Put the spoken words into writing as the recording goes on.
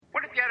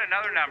had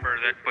another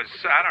number that was,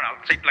 I don't know,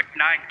 say like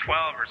 912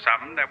 or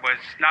something that was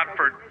not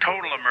for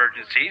total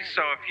emergencies.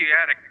 So if you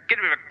had a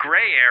bit of a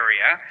gray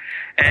area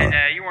and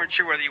you weren't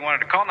sure whether you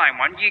wanted to call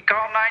 911, you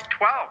call 912.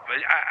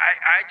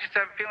 I just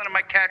have a feeling it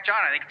might catch on.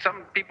 I think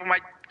some people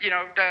might,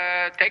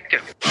 take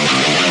to.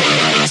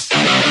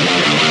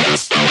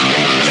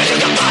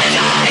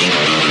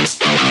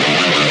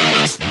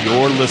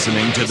 You're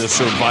listening to the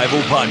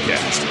Survival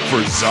Podcast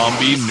for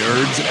zombie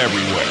nerds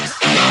everywhere.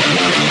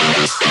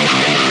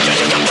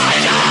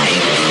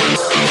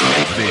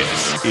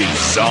 This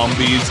is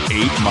Zombies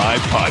Ate My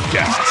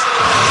Podcast.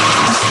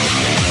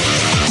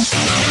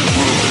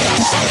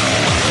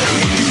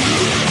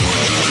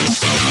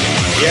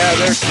 Yeah,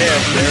 they're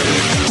dead.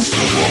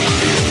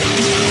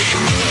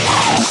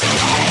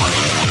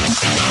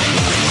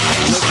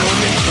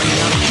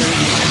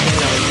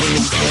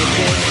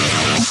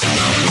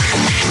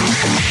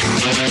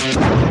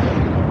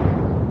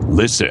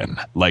 Listen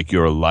like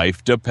your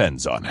life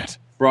depends on it.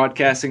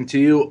 Broadcasting to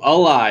you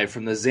alive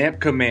from the ZAMP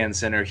Command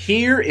Center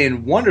here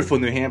in wonderful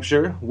New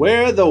Hampshire,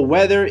 where the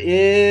weather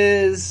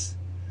is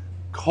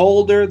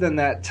colder than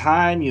that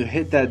time you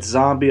hit that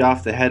zombie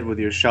off the head with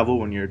your shovel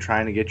when you're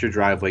trying to get your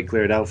driveway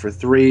cleared out for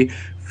 3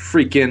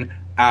 freaking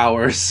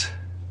hours.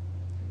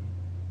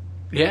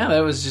 Yeah, that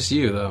was just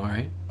you, though,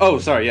 right? Oh,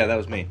 sorry. Yeah, that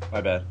was me.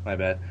 My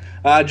bad.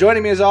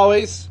 Joining me, as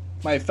always,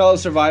 my fellow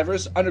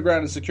survivors,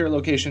 underground and secure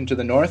location to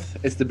the north.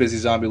 It's the busy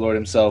zombie lord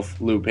himself,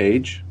 Lou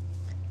Page.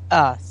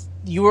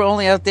 You were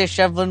only out there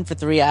shoveling for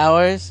 3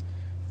 hours?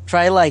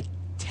 Try like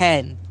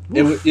 10.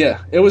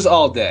 It was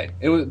all day.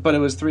 It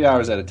was 3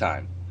 hours at a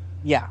time.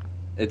 Yeah.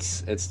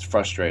 It's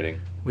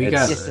frustrating.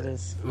 Yes, it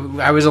is.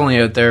 I was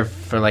only out there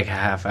for like a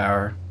half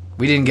hour.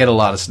 We didn't get a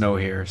lot of snow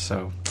here,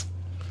 so.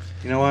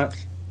 You know what?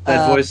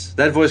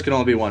 That voice can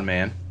only be one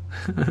man.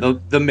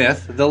 The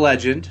myth, the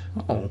legend.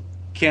 Oh.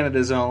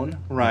 Canada's own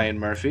Ryan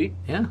Murphy.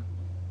 Yeah.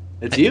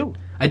 It's you.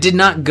 I did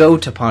not go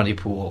to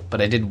Pontypool, but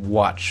I did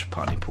watch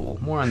Pontypool.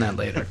 More on that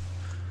later.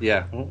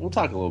 Yeah, we'll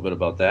talk a little bit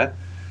about that.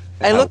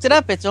 I looked it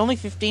up. It's only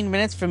 15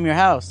 minutes from your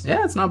house.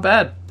 Yeah, it's not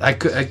bad.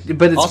 But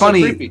it's also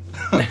funny. Creepy.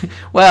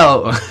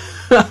 Well,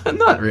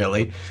 not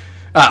really.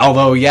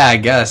 Although, yeah, I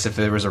guess if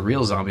there was a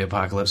real zombie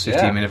apocalypse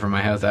 15 minutes from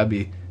my house, that'd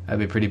be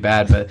pretty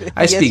bad. But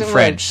I speak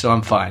French, so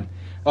I'm fine.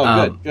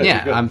 Oh, good.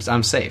 Yeah, good.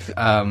 I'm safe.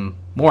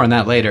 More on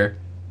that later.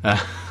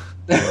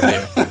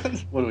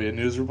 What are we, a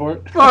news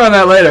report? More on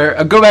that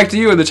later. Go back to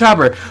you in the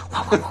chopper.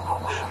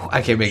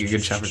 I can't make a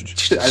good chopper.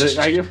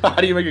 How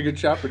do you make a good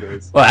chopper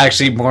noise? Well,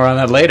 actually, more on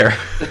that later.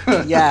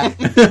 Yeah.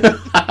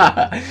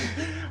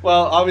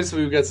 Well,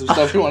 obviously, we've got some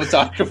stuff we want to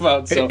talk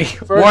about. So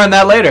more on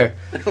that later.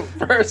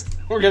 First,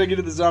 we're going to get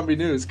to the zombie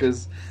news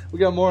because we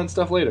got more on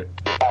stuff later.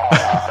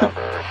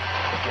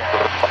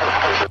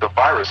 The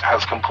virus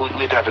has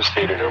completely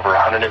devastated over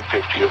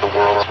 150 of the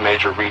world's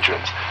major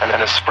regions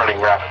and is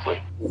spreading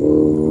rapidly.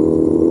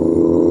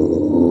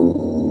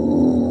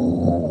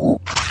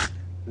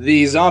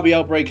 The zombie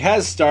outbreak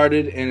has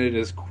started, and it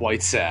is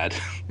quite sad.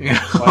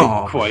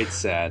 Quite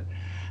sad.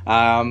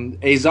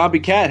 A zombie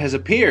cat has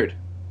appeared.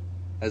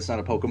 That's not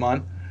a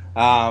Pokemon.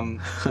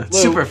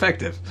 Super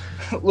effective.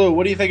 Lou,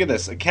 what do you think of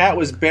this? A cat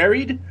was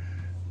buried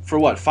for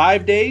what,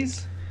 5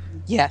 days?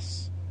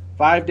 Yes.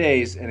 5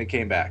 days, and it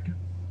came back.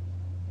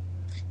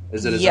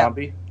 Is it a Yeah.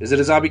 zombie? Is it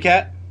a zombie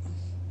cat?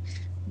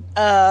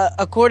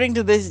 According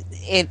to this,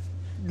 it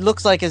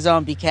looks like a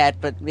zombie cat,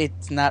 but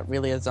it's not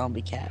really a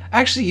zombie cat.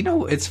 Actually,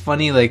 it's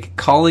funny, like,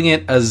 calling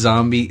it a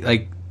zombie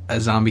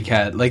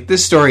cat. Like,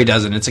 this story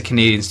doesn't. It's a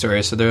Canadian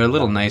story, so they're a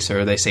little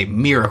nicer. They say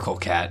miracle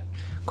cat,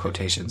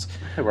 quotations.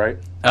 Right.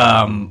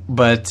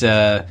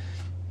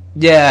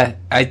 Yeah,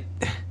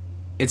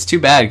 it's too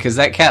bad, because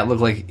that cat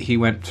looked like he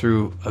went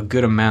through a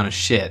good amount of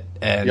shit.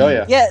 And Oh,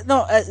 yeah. Yeah,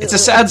 no. It's a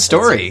sad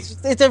story.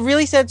 It's a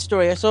really sad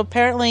story. So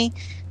apparently,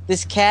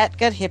 this cat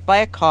got hit by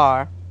a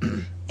car,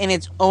 and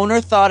its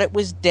owner thought it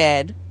was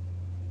dead,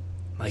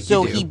 Like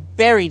so you do. he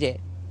buried it.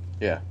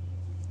 Yeah.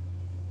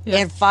 Yeah.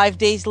 And 5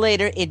 days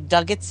later, it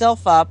dug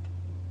itself up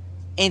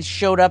and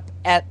showed up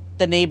at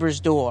the neighbor's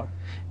door.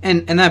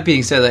 And that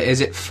being said, like,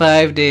 is it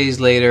 5 days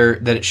later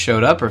that it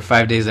showed up, or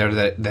 5 days later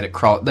that it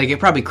crawled? Like, it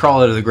probably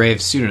crawled out of the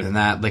grave sooner than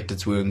that, licked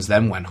its wounds,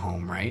 then went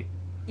home, right?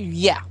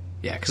 Yeah.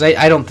 Yeah, because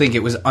I don't think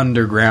it was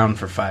underground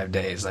for 5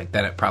 days. Like,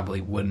 then it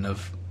probably wouldn't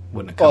have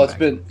come back.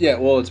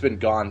 It's been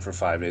gone for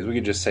 5 days. We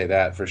could just say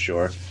that for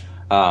sure.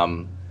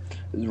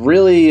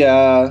 Really,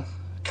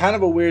 kind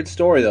of a weird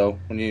story though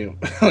when you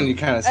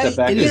kind of step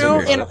back. It and is You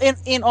know, weird.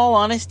 in all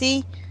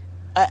honesty,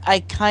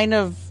 I kind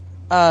of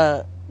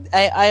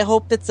I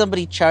hope that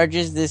somebody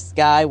charges this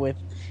guy with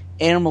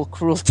animal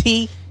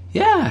cruelty.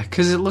 Yeah,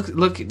 because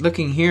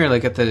looking here,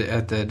 like at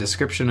the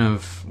description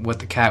of what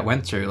the cat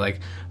went through, like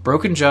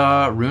broken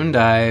jaw, ruined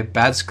eye,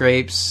 bad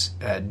scrapes,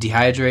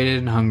 dehydrated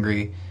and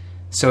hungry.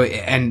 So,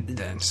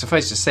 and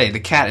suffice to say,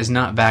 the cat is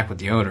not back with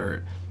the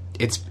owner.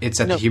 It's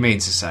at the Humane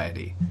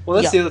Society.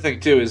 Well, that's Yeah. the other thing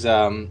too is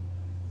the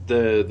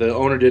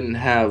owner didn't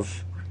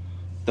have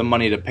the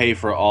money to pay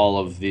for all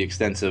of the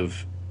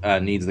extensive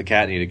needs the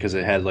cat needed because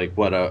it had like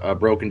what a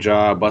broken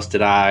jaw,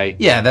 busted eye.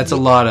 Yeah, that's a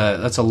lot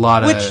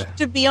of. Which,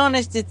 to be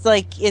honest, it's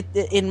like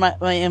in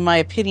my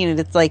opinion,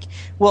 it's like,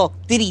 well,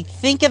 did he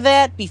think of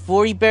that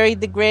before he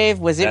buried the grave?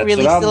 Was it That's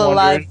really what I'm still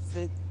alive?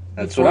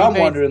 That's before what he I'm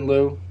buried- wondering,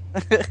 Lou.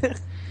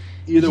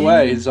 Either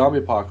way, zombie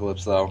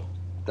apocalypse though.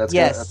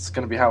 Yes. That's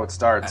gonna be how it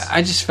starts.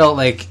 I just felt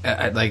like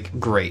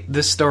great.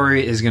 This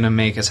story is gonna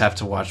make us have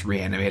to watch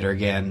Reanimator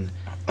again,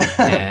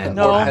 and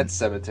No. Or Pet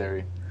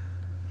Cemetery.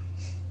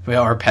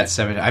 or Pet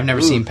Cemetery. I've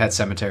never seen Pet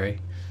Cemetery.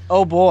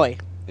 Oh boy,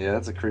 Yeah,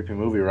 that's a creepy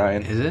movie,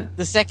 Ryan. Is it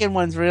the second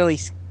one's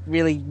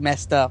really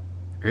messed up.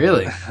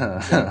 really?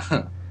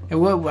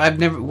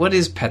 What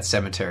is Pet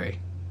Cemetery?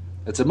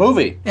 It's a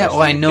movie. Yeah,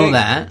 well, I know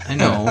that. I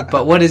know.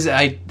 But what is...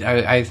 I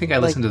think I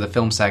listened to the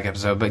Film Sack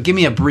episode, but give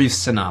me a brief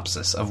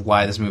synopsis of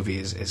why this movie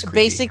is creepy.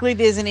 Basically,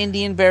 there's an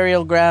Indian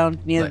burial ground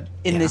But,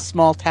 in yeah. this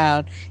small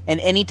town, and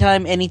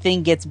anytime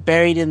anything gets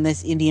buried in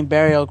this Indian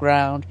burial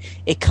ground,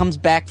 it comes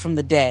back from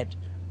the dead.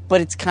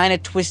 But it's kind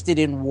of twisted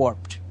and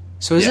warped.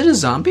 So is it a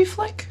zombie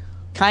flick?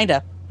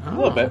 Kinda. A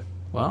little bit.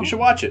 Well, You should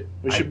watch it.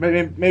 We should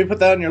maybe put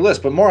that on your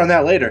list, but more on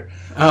that later.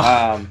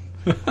 Oh.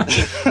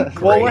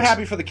 Well, we're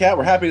happy for the cat.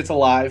 We're happy it's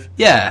alive.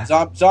 Yeah.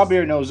 Zombie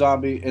or no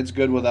zombie, it's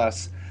good with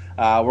us.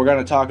 We're going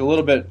to talk a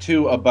little bit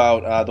too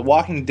about The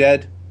Walking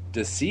Dead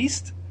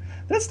Deceased.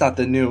 That's not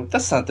the new.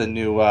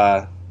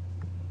 The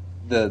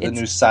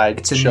new side.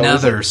 It's show,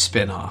 another is it?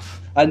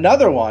 spin-off.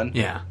 Another one.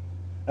 Yeah.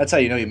 That's how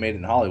you know you made it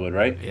in Hollywood,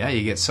 right? Yeah,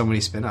 you get so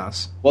many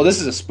spin-offs. Well, this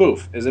is a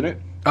spoof, isn't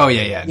it? Oh,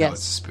 yeah. No, Yes.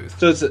 it's a spoof.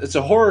 So it's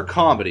a horror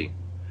comedy.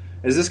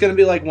 Is this going to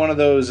be like one of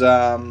those,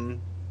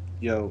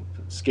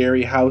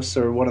 Scary House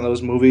or one of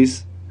those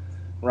movies?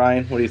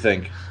 Ryan, what do you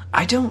think?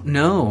 I don't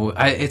know.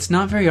 It's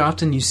not very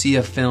often you see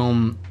a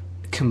film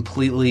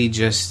completely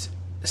just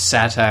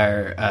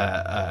satire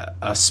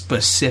a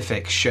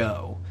specific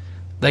show.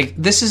 Like,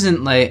 this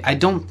isn't like... I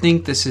don't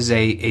think this is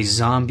a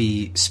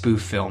zombie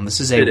spoof film. This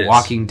is It a is.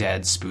 Walking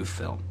Dead spoof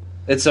film.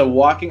 It says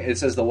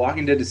The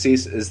Walking Dead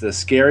Deceased is the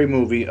scary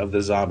movie of the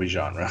zombie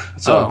genre.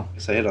 So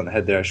I hit on the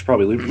head there. I should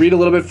probably read a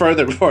little bit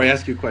further before I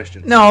ask you a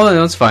question.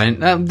 No, it's fine.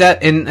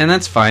 That and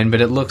that's fine,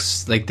 but it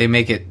looks like they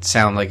make it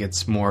sound like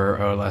it's more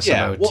or less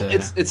Yeah, about... well,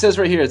 it says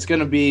right here it's going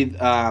to be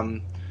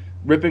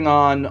ripping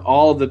on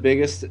all of the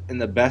biggest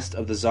and the best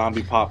of the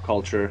zombie pop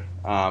culture.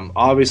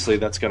 Obviously,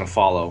 that's going to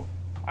follow,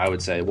 I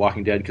would say,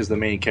 Walking Dead, because the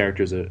main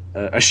character is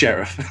a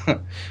sheriff.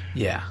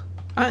 yeah.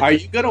 Are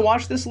you going to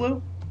watch this,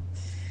 Lou?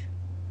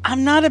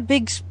 I'm not a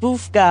big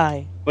spoof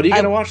guy. But are you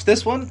going to watch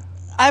this one?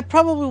 I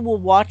probably will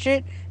watch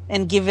it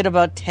and give it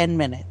about 10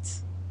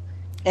 minutes.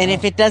 And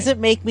if it doesn't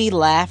make me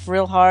laugh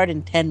real hard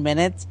in 10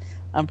 minutes,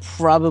 I'm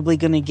probably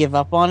going to give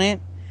up on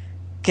it.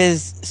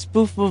 Because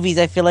spoof movies,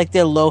 I feel like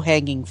they're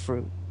low-hanging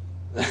fruit.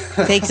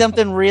 Take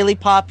something really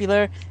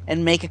popular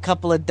and make a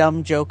couple of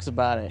dumb jokes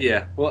about it.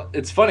 Yeah. Well,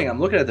 it's funny. I'm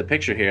looking at the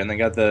picture here, and they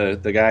got the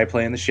guy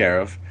playing the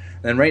sheriff.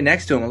 And then right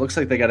next to him, it looks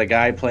like they got a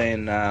guy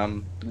playing that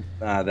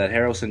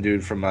Harrelson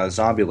dude from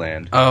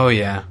Zombieland. Oh,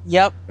 yeah.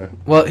 Yep.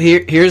 Well,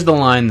 here's the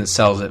line that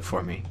sells it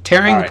for me.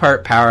 Tearing All right.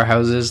 apart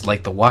powerhouses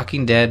like The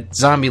Walking Dead,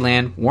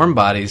 Zombieland, Warm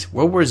Bodies,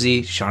 World War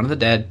Z, Shaun of the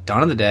Dead,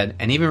 Dawn of the Dead,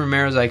 and even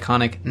Romero's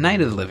iconic Night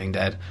of the Living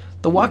Dead,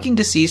 The Walking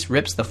Deceased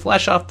rips the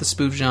flesh off the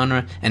spoof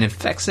genre and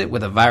infects it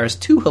with a virus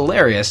too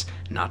hilarious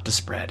not to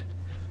spread.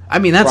 I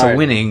mean, that's Right. a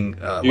winning You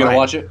going line. to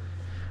watch it?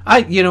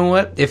 You know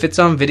what? If it's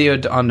on video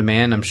on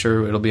demand, I'm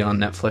sure it'll be on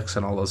Netflix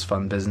and all those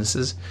fun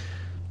businesses.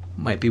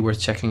 Might be worth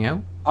checking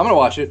out. I'm going to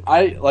watch it.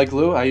 I, like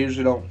Lou, I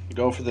usually don't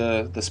go for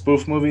the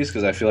spoof movies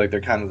because I feel like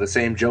they're kind of the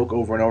same joke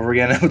over and over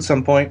again at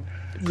some point.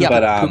 Yep.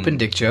 But, Poop and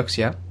dick jokes,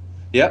 yeah.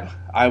 Yep.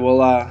 I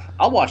will,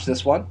 I'll watch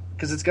this one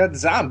because it's got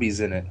zombies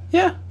in it.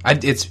 Yeah, I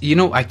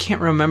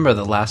can't remember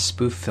the last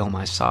spoof film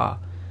I saw.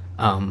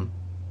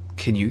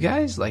 Can you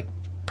guys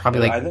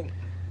probably I think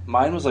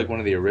mine was like one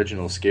of the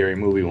original scary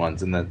movie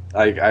ones, and that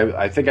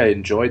I think I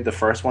enjoyed the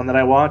first one that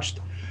I watched.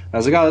 I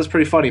was like, oh, that's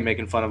pretty funny,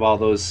 making fun of all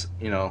those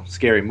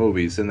scary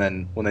movies. And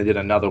then when they did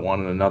another one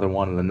and another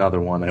one and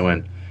another one, I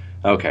went,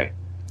 okay,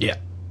 yeah.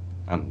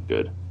 I'm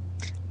good.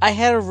 I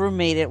had a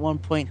roommate at one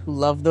point who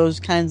loved those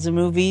kinds of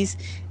movies,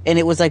 and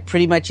it was like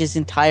pretty much his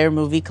entire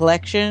movie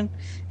collection.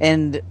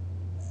 And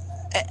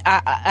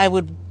I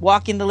would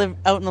walk out in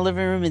the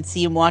living room and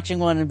see him watching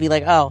one and be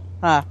like, oh,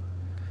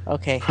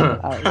 okay,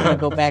 I'm gonna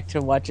go back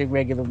to watching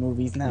regular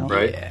movies now.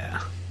 Right.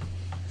 Yeah.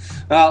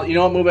 Well, you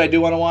know what movie I do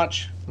want to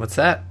watch? What's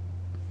that?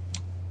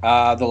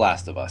 The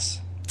Last of Us.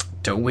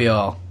 Don't we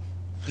all?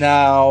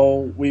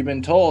 Now, we've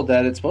been told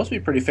that it's supposed to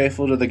be pretty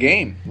faithful to the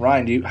game.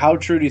 Ryan, how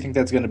true do you think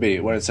that's going to be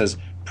when it says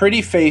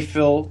pretty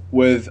faithful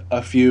with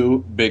a few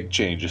big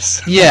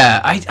changes?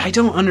 Yeah, I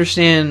don't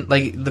understand.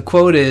 Like, the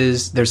quote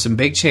is, there's some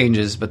big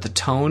changes, but the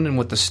tone and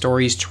what the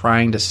story's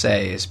trying to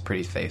say is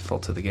pretty faithful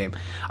to the game.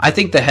 I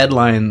think the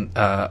headline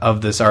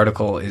of this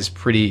article is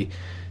pretty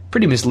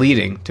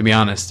misleading, to be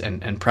honest,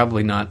 and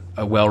probably not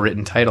a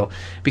well-written title,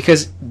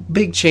 because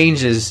big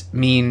changes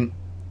mean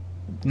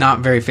not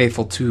very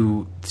faithful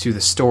to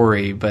the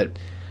story, but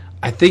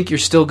I think you're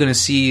still going to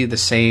see the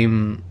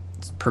same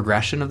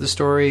progression of the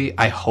story.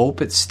 I hope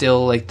it's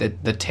still like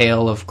the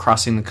tale of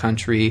crossing the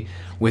country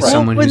with Well,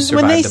 someone who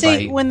survived the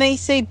say bite. when they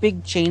say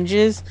big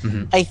changes,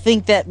 I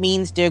think that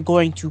means they're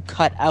going to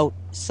cut out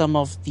some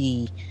of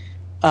the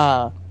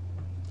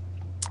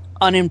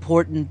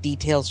unimportant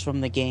details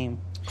from the game.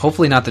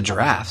 Hopefully not the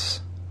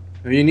giraffes.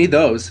 You need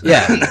those.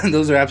 Yeah.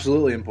 Those are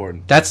absolutely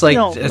important. That's like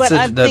No, that's but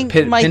I the think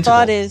pinnacle.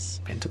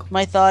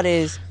 my thought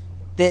is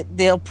that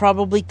they'll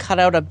probably cut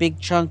out a big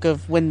chunk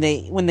of when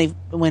the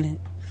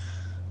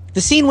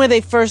scene where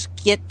they first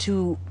get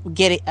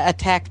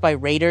attacked by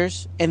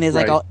raiders, and there's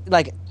Right.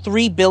 like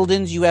 3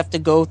 buildings you have to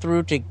go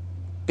through to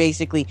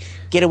basically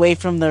get away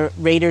from the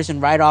raiders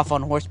and ride off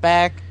on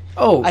horseback.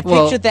 Oh, I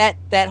well, pictured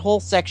that whole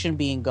section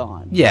being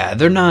gone. yeah,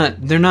 they're not.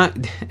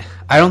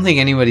 I don't think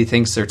anybody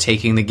thinks they're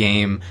taking the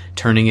game,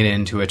 turning it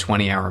into a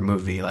 20-hour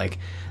movie. Like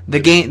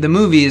the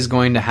movie is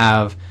going to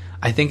have.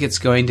 I think it's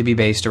going to be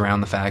based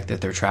around the fact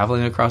that they're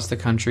traveling across the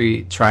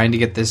country, trying to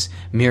get this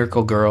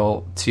miracle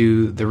girl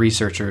to the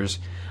researchers.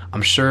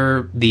 I'm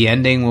sure the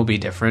ending will be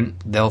different.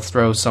 They'll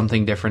throw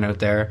something different out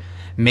there.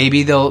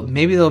 Maybe they'll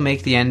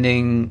make the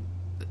ending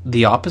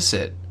the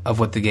opposite of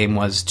what the game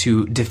was,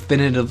 to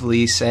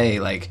definitively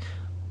say, like,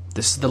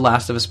 this is the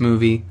Last of Us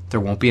movie, there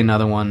won't be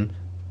another one,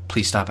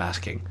 please stop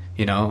asking,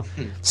 you know?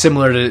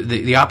 Similar to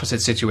the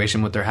opposite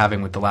situation what they're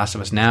having with The Last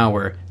of Us now,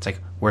 where it's like,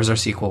 where's our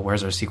sequel,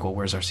 where's our sequel,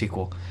 where's our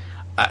sequel?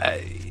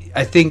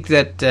 I think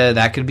that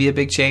that could be a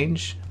big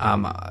change.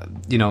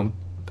 You know,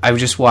 I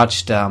just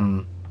watched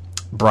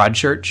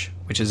Broadchurch,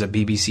 which is a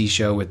BBC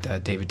show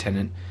with David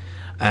Tennant,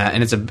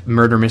 and it's a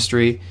murder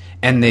mystery,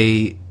 and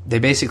they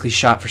basically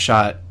shot for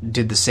shot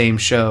did the same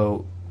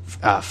show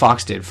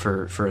Fox did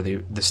for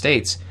the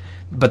States,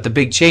 but the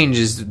big change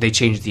is they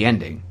changed the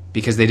ending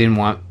because they didn't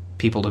want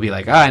people to be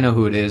like, I know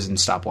who it is, and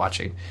stop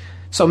watching.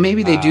 So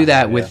maybe they do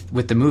that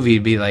with the movie,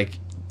 to be like,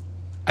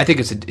 I think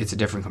it's a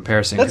different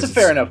comparison. That's a 'cause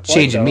fair it's enough point,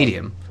 change in though.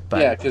 medium.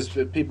 But Yeah, because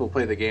people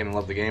play the game and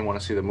love the game, want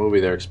to see the movie,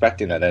 they're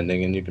expecting that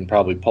ending, and you can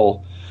probably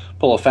pull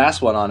a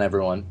fast one on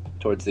everyone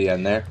towards the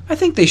end there. I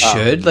think they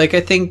should. I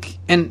think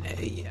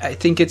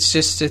it's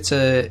just it's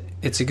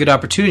a good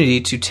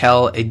opportunity to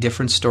tell a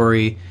different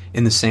story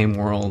in the same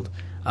world.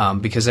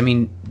 Because I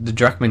mean, the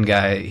Druckmann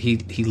guy,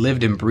 he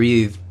lived and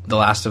breathed The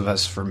Last of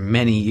Us for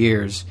many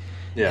years,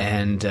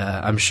 and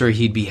I'm sure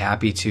he'd be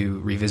happy to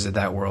revisit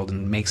that world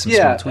and make some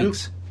small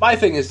tweaks. And my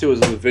thing is too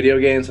is with video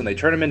games, when they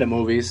turn them into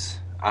movies,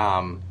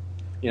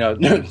 you know,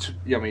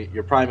 I mean,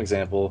 your prime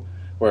example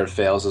where it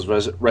fails is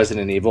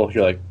Resident Evil.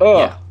 You're like,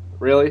 oh,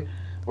 really?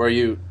 Where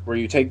you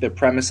take the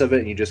premise of it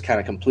and you just kind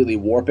of completely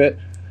warp it.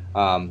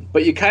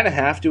 But you kind of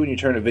have to when you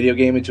turn a video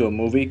game into a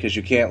movie, because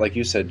you can't, like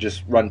you said,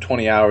 just run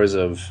 20 hours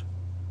of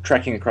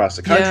trekking across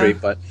the country. Yeah.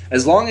 But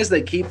as long as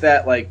they keep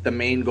that, like, the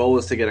main goal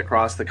is to get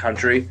across the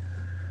country,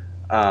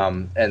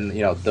 and,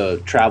 you know,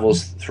 the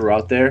travels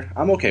throughout there,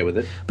 I'm okay with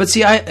it. But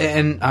see,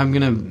 I'm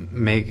gonna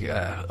make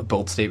a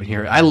bold statement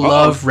here. I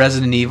love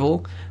Resident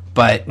Evil,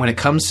 but when it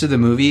comes to the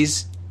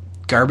movies,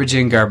 garbage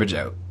in, garbage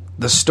out.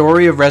 The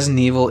story of Resident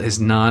Evil is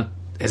not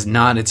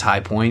its high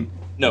point.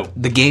 No.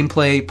 The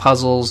gameplay,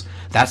 puzzles,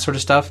 that sort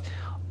of stuff,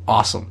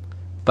 awesome.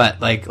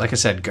 But like I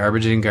said,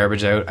 garbage in,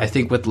 garbage out. I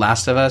think with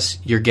Last of Us,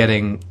 you're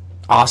getting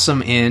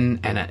awesome in,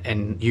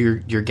 and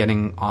you're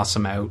getting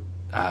awesome out,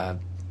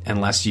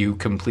 unless you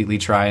completely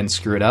try and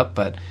screw it up.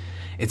 But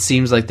it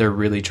seems like they're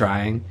really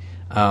trying.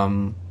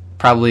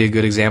 Probably a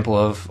good example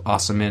of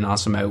awesome in,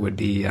 awesome out would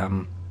be.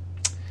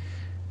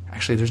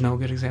 Actually, there's no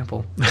good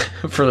example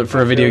for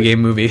a video game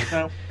movie.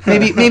 No.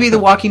 maybe the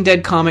Walking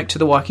Dead comic to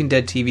the Walking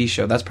Dead TV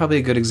show. That's probably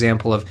a good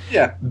example of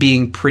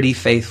being pretty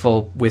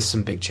faithful with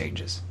some big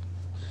changes.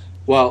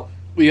 Well,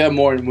 we have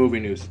more movie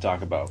news to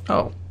talk about.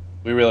 Oh.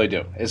 We really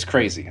do. It's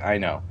crazy, I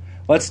know.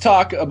 Let's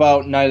talk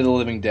about Night of the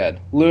Living Dead.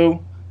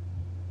 Lou,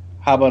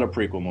 how about a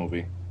prequel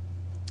movie?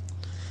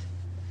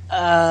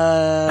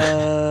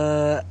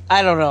 I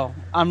don't know.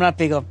 I'm not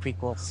big on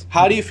prequels.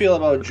 How do you feel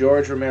about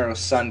George Romero's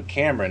son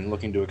Cameron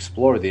looking to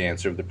explore the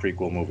answer of the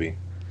prequel movie?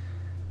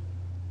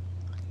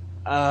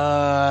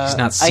 He's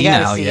not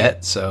senile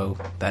yet, so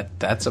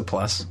that's a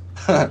plus.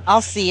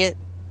 I'll see it.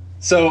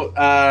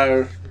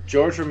 So,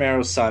 George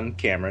Romero's son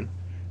Cameron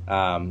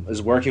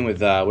is working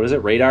with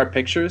Radar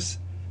Pictures,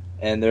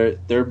 and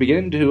they're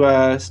beginning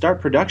to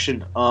start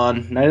production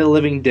on Night of the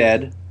Living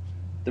Dead,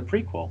 the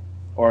prequel,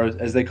 or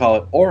as they call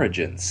it,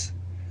 Origins,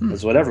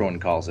 is what everyone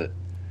calls it.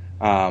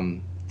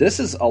 This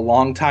is a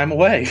long time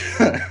away.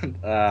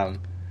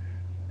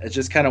 It's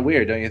just kind of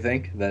weird, don't you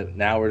think? That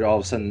now we're all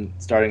of a sudden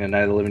starting a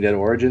Night of the Living Dead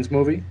Origins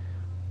movie?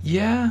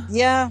 Yeah.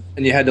 Yeah.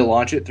 And you had to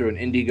launch it through an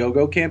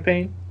Indiegogo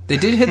campaign? They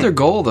did hit their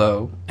goal,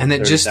 though. And they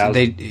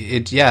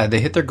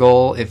hit their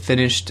goal. It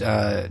finished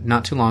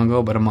not too long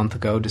ago, but a month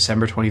ago,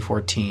 December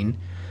 2014.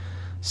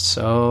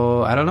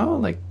 So, I don't know,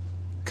 like...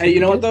 Hey, you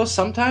know what, though?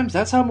 Sometimes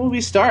that's how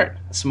movies start.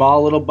 A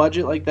small little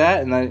budget like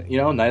that, and then, you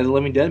know, Night of the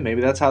Living Dead, maybe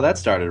that's how that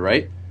started,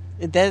 right?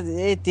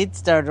 It did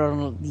start on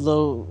a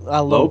low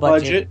Low budget.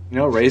 budget, you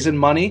know, raising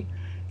money,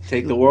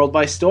 take the world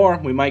by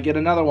storm. We might get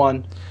another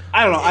one.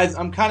 I don't know.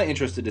 I'm kind of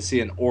interested to see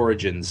an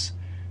Origins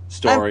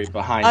story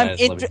behind I'm, that.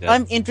 Is Living Dead.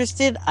 I'm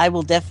interested. I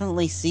will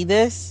definitely see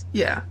this.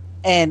 Yeah.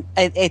 And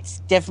it's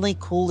definitely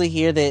cool to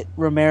hear that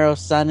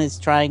Romero's son is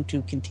trying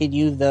to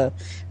continue the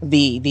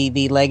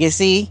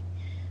legacy.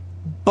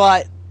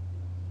 But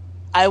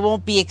I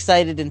won't be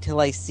excited until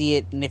I see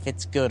it and if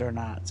it's good or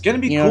not. It's gonna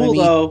be You know cool what I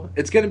mean? though.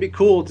 It's gonna be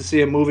cool to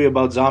see a movie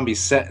about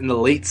zombies set in the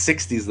late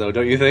 '60s, though.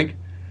 Don't you think?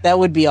 That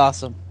would be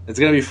awesome. It's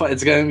gonna be fun.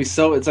 It's gonna be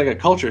so. It's like a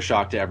culture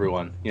shock to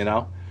everyone. You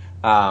know.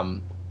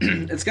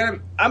 It's gonna.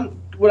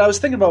 What I was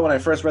thinking about when I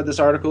first read this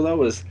article though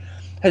was,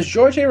 has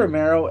George A.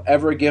 Romero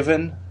ever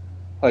given,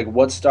 like,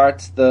 what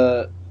starts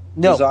the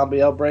No.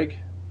 zombie outbreak?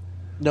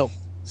 No.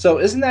 So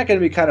isn't that going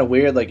to be kind of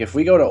weird? Like, if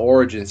we go to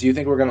Origins, do you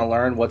think we're going to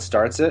learn what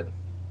starts it?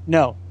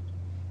 No.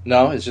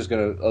 No, it's just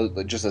going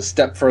to just a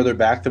step further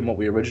back than what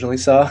we originally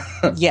saw.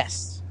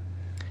 Yes.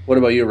 What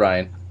about you,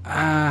 Ryan?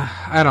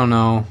 I don't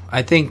know.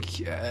 I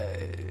think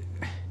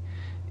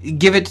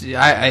give it.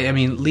 I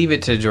mean, leave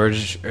it to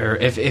George. Or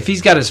if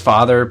he's got his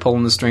father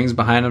pulling the strings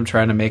behind him,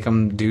 trying to make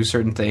him do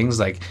certain things,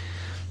 like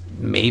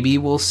maybe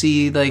we'll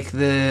see like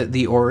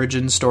the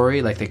origin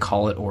story, like they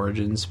call it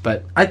Origins.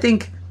 But I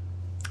think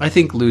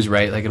Lou's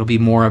right. Like it'll be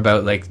more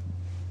about like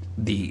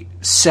the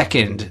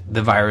second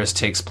the virus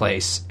takes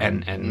place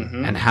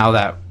and how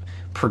that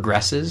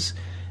progresses,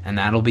 and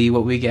that'll be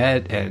what we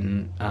get.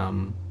 And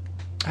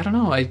I don't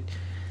know.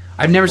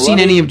 I've never seen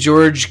any of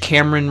George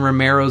Cameron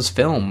Romero's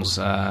films.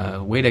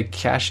 Way to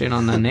cash in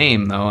on the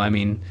name, though. I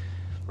mean,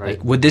 Right.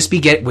 like, would this be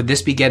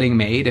getting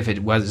made if it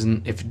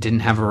didn't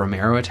have a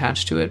Romero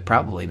attached to it?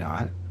 Probably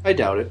not. I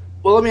doubt it.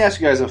 Well, let me ask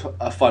you guys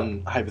a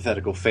fun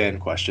hypothetical fan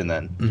question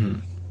then. Mm-hmm.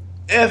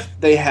 If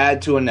they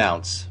had to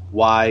announce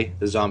why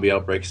the zombie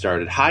outbreak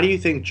started, how do you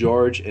think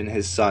George and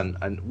his son,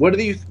 and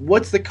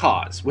what's the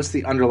cause? What's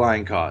the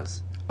underlying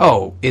cause?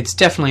 Oh, it's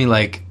definitely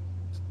like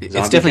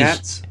Zombie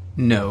cats?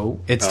 No,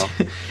 it's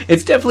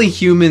definitely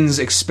humans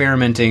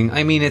experimenting.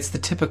 I mean, it's the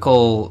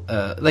typical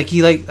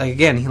he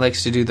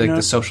likes to do like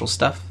the social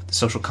stuff, the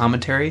social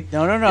commentary.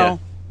 No. Yeah.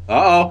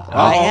 Uh-oh.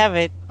 I have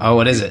it. Oh,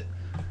 what is it?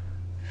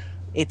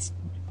 It's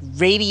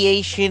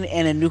radiation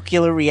and a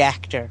nuclear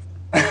reactor.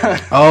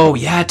 Oh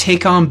yeah,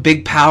 take on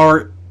big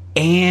power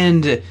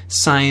and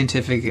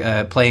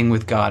scientific playing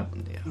with God.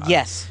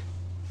 Yes.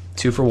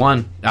 2 for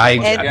 1. I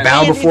And-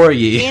 bow and before if,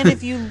 ye. And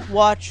if you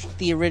watch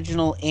the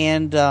original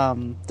and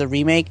the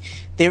remake,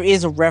 there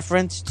is a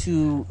reference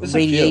to There's a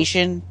few.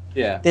 radiation.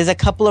 Yeah. There's a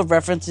couple of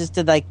references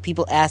to like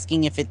people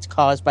asking if it's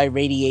caused by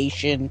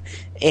radiation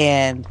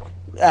and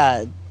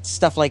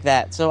stuff like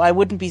that. So I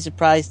wouldn't be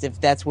surprised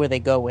if that's where they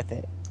go with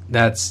it.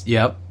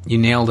 Yep, you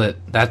nailed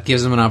it. That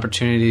gives them an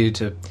opportunity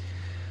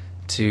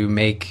to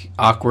make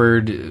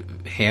awkward,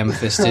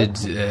 ham-fisted,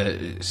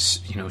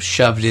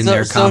 shoved in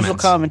their comments. Social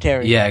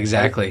commentary. Yeah,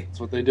 exactly. That's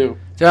what they do.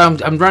 So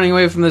I'm running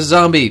away from the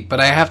zombie, but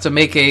I have to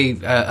make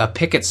a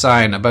picket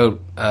sign about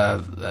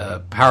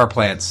power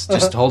plants.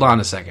 Just hold on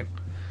a second.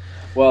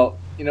 Well,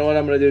 you know what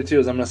I'm going to do too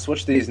is I'm going to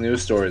switch these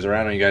news stories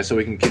around on you guys so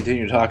we can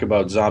continue to talk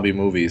about zombie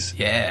movies.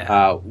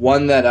 Yeah.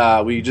 One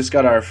that we just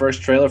got our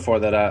first trailer for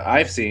that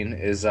I've seen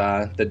is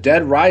the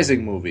Dead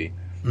Rising movie.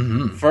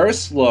 Mm-hmm.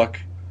 First look,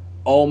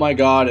 oh my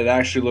god, it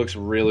actually looks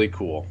really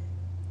cool.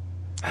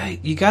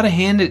 You got to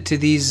hand it to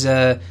these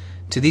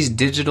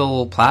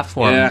digital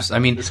platforms. Yeah. I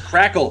mean, This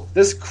crackle.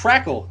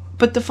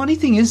 but the funny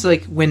thing is,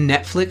 like, when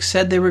Netflix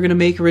said they were going to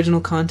make original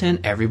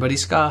content, everybody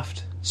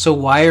scoffed. So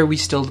why are we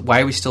still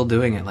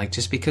doing it? Like,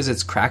 just because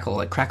it's Crackle.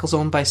 Like, Crackle's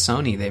owned by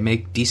Sony. They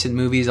make decent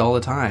movies all the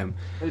time.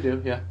 They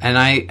do, yeah. And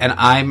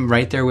I'm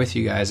right there with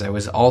you guys. I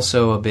was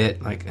also a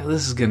bit like, oh,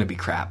 this is going to be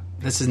crap.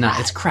 This is not.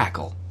 It's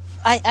Crackle.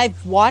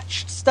 I've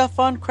watched stuff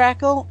on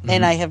Crackle,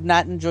 and I have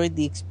not enjoyed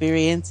the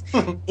experience.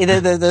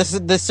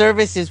 The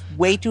service is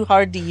way too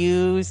hard to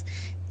use.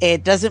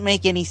 It doesn't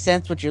make any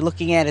sense what you're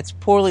looking at. It's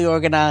poorly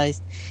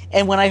organized.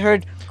 And when I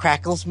heard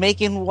Crackle's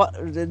making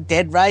the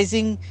Dead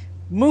Rising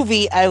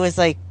movie, I was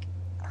like,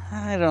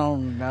 I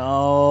don't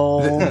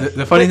know.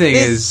 The funny thing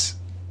is,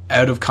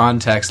 out of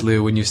context,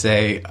 Lou, when you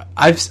say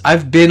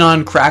I've been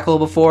on Crackle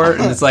before,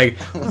 and it's like,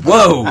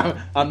 whoa,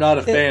 I'm not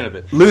a fan of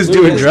it. Lou's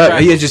doing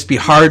drugs. He'd just be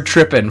hard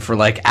tripping for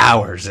like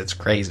hours. It's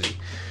crazy.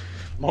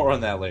 More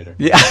on that later.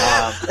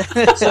 Yeah.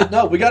 So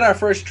no, we got our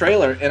first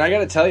trailer, and I got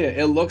to tell you,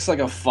 it looks like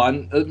a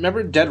fun.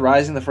 Remember Dead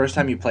Rising the first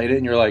time you played it,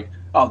 and you're like,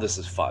 "Oh, this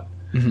is fun."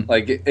 Mm-hmm.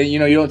 Like, you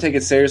don't take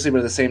it seriously, but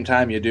at the same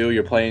time, you do.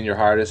 You're playing your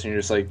hardest, and you're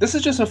just like, "This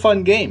is just a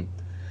fun game."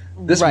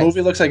 This Right. movie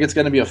looks like it's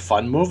going to be a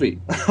fun movie.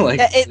 Like,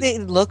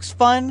 It looks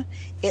fun.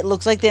 It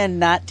looks like they're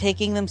not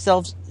taking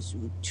themselves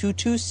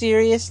too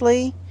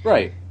seriously.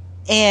 right?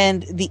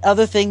 And the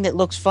other thing that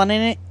looks fun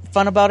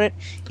about it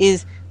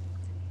is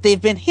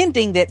they've been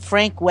hinting that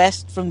Frank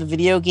West from the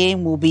video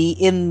game will be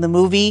in the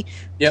movie,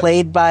 Yep.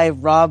 played by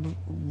Rob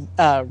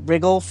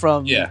Riggle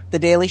from The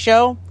Daily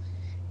Show.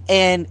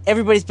 And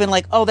everybody's been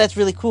like, "Oh, that's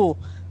really cool,"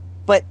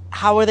 but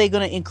how are they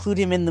going to include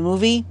him in the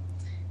movie?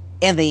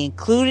 And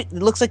it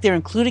looks like they're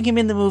including him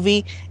in the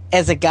movie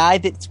as a guy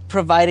that's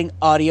providing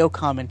audio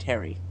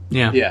commentary.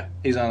 Yeah. Yeah,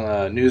 he's on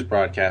a news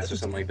broadcast or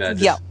something like that.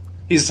 Yeah.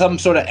 He's some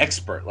sort of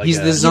expert. Like He's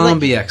the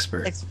zombie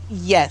expert.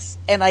 Yes,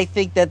 and I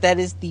think that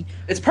is the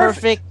It's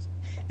perfect.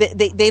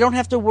 They don't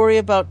have to worry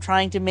about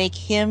trying to make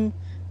him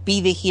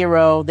be the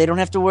hero. They don't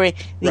have to worry.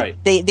 Right.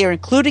 They're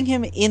including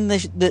him in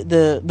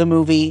the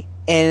movie,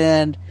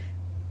 and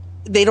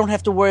they don't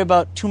have to worry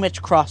about too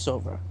much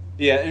crossover.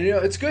 Yeah, and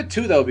it's good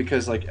too though,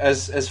 because like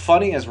as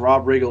funny as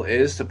Rob Riggle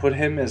is, to put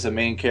him as a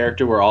main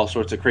character where all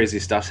sorts of crazy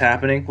stuff's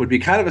happening would be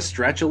kind of a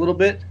stretch a little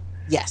bit.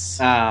 Yes.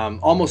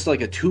 Almost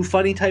like a too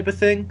funny type of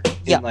thing.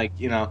 Yeah. And like,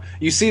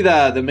 you see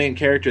the main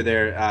character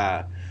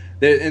there,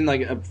 and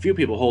like a few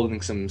people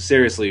holding some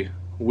seriously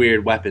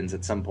weird weapons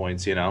at some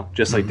points,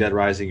 just like Dead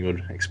Rising you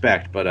would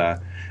expect.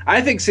 But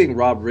I think seeing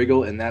Rob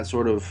Riggle in that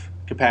sort of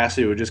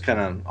capacity would just kind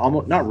of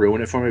almost not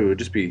ruin it for me. It would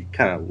just be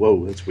kind of,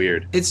 whoa, that's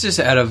weird. It's just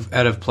out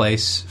of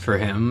place for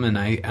him, and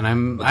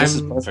This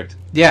is perfect.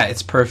 Yeah,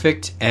 it's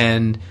perfect,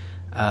 and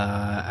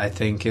I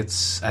think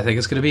it's going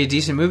to be a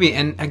decent movie.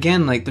 And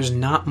again, like, there's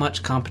not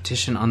much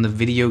competition on the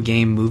video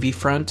game movie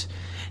front,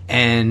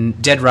 and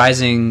Dead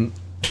Rising.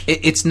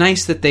 It's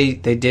nice that they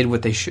did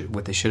what they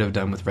should have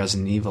done with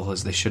Resident Evil,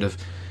 is they should have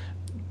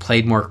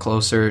played more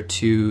closer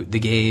to the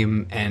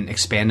game and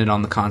expanded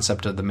on the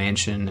concept of the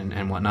mansion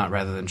and whatnot,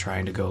 rather than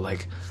trying to go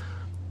like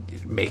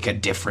make a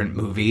different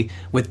movie.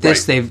 With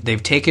this, Right.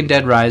 they've taken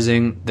Dead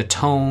Rising, the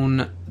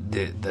tone,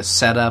 the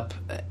setup,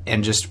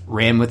 and just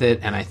ran with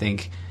it, and I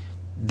think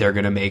they're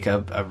going to make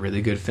a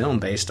really good film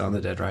based on the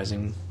Dead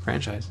Rising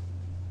franchise.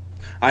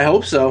 I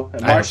hope so. I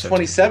hope March so,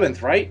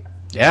 27th, right?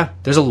 Yeah,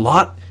 there's a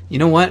lot. You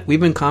know what? We've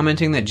been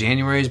commenting that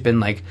January's been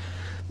like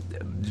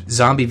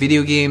zombie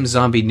video games,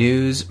 zombie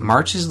news.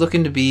 March is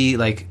looking to be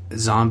like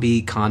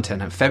zombie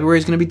content. February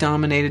is going to be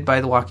dominated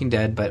by The Walking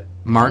Dead, but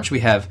March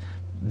we have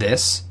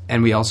this,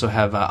 and we also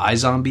have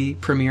iZombie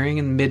premiering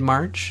in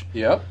mid-March.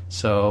 Yep.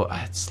 So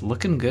it's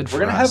looking good for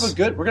We're gonna us.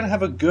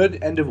 have a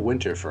good end of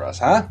winter for us,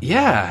 huh?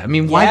 Yeah, I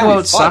mean, why Yeah, go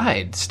it's fun.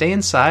 outside? Stay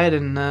inside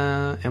and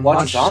Watch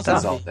watch zombies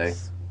stuff. all day.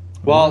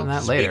 More Well, on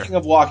that later. speaking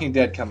of Walking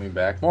Dead coming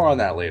back, more on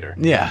that later.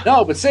 Yeah.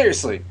 No, but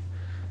seriously,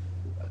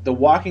 The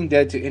Walking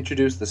Dead to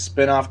introduce the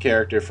spin-off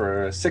character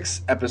for a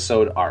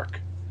 6-episode arc.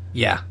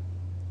 Yeah.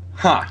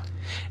 Huh.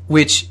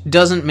 Which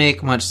doesn't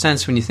make much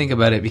sense when you think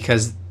about it,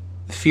 because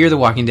Fear the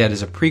Walking Dead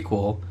is a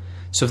prequel,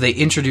 so if they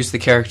introduce the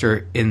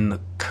character in the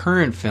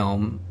current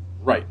film,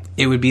 Right.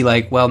 it would be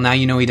like, well, now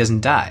you know he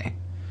doesn't die.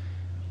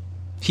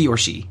 He or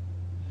she.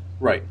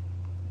 Right.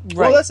 Right.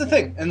 Well, that's the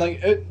thing, and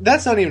like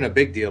that's not even a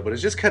big deal, but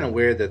it's just kind of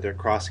weird that they're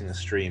crossing the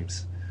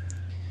streams.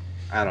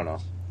 I don't know.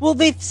 Well,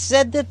 they've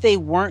said that they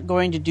weren't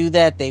going to do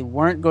that. They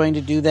weren't going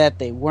to do that.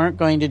 They weren't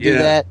going to do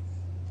Yeah. that.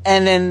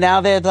 And then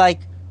now they're like,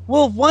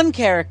 well, one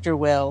character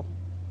will.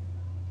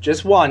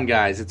 Just one,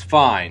 guys. It's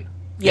fine.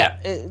 Yeah.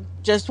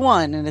 Just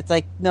one. And it's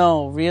like,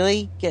 no,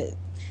 really?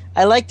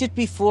 I liked it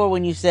before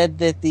when you said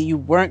that you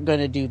weren't going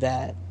to do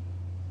that.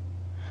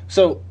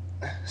 So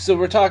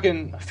we're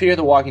talking Fear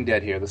the Walking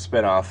Dead here, the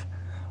spinoff.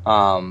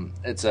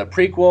 It's a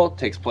prequel.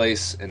 Takes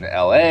place in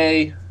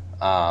L.A.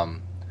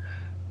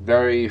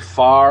 Very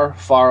far,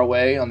 far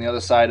away on the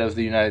other side of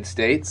the United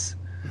States.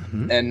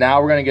 Mm-hmm. And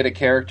now we're going to get a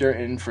character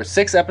in for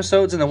 6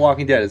 episodes in The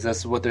Walking Dead. Is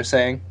that what they're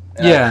saying?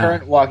 In Yeah. our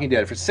current Walking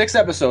Dead. For 6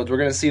 episodes, we're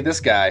going to see this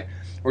guy.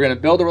 We're going to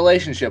build a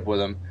relationship with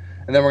him.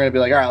 And then we're going to be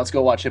like, all right, let's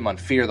go watch him on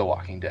Fear the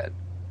Walking Dead.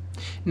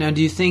 Now,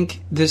 do you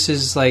think this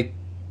is like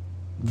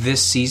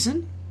this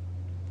season?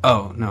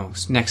 Oh, no,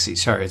 it's next season.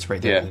 Sorry, it's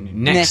right there. Yeah.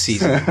 Next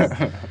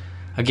season.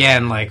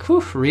 Again, like,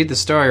 whew, read the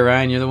story,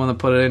 Ryan. You're the one that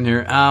put it in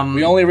here.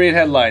 We only read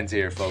headlines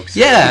here, folks.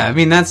 Yeah, I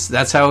mean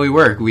that's how we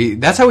work.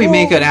 That's how we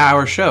make an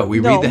hour show. We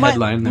read the my,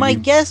 headline. And then my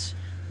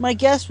we...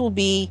 guess will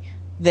be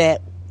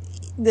that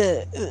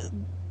the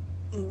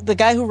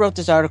guy who wrote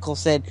this article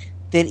said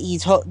that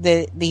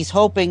he's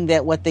hoping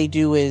that what they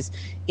do is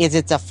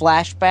it's a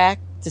flashback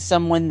to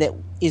someone that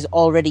is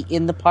already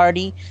in the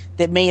party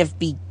that may have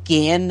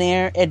began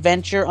their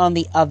adventure on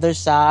the other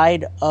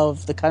side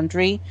of the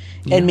country,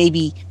 and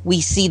maybe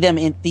we see them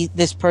in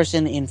this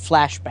person in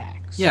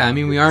flashbacks. Yeah, I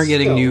mean, we are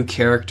getting Still. new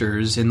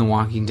characters in The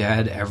Walking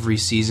Dead every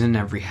season,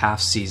 every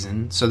half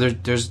season. So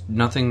there's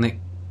nothing that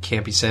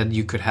can't be said.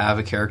 You could have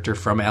a character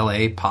from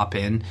LA pop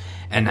in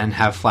and then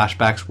have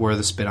flashbacks where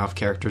the spin-off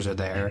characters are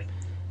there.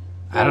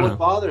 I don't What know.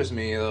 bothers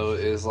me though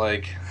is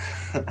like,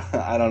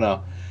 I don't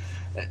know.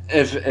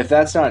 If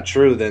that's not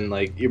true, then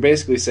like you're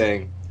basically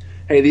saying,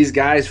 hey, these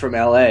guys from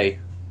LA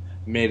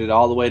made it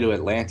all the way to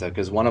Atlanta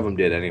because one of them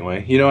did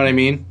anyway. You know what I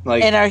mean?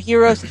 Like, And our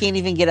heroes can't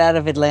even get out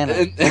of Atlanta.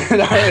 and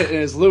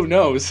as Lou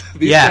knows,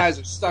 these Yeah. guys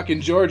are stuck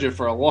in Georgia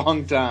for a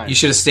long time. You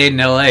should have stayed in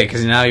LA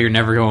because now you're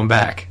never going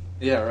back.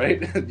 Yeah,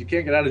 right. You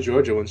can't get out of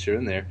Georgia once you're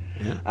in there.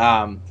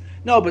 Yeah.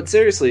 No, but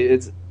seriously,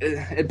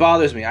 it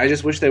bothers me. I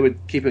just wish they would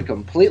keep it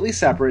completely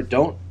separate.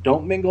 Don't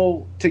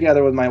mingle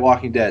together with my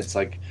Walking Dead. It's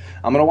like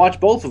I'm gonna watch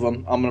both of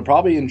them. I'm gonna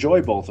probably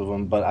enjoy both of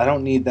them, but I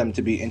don't need them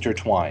to be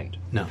intertwined.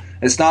 No.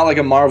 It's not like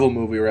a Marvel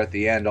movie where at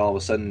the end all of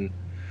a sudden,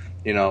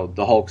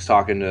 the Hulk's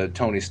talking to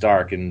Tony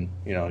Stark and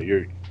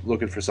you're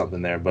looking for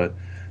something there. But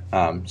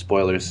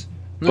spoilers.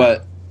 No.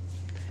 But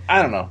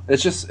I don't know.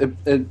 It's just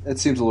it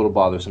seems a little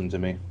bothersome to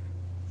me.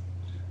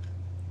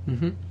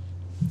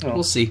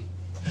 We'll see.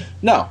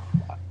 No,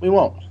 we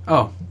won't.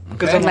 Oh,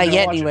 Because okay. I'm Not gonna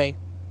yet, watch it. anyway.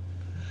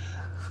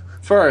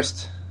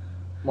 First,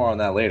 more on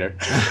that later.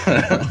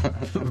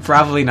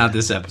 Probably not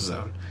this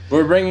episode.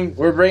 We're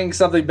bringing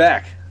something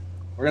back.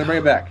 We're gonna bring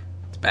it back.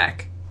 It's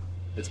back.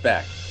 It's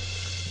back.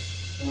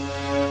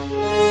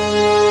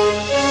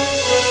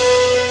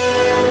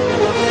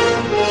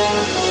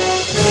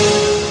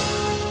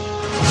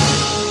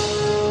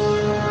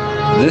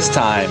 This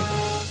time,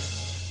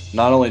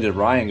 not only did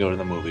Ryan go to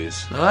the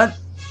movies, What?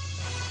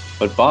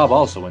 but Bob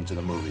also went to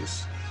the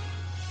movies.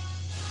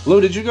 Lou,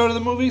 did you go to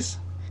the movies?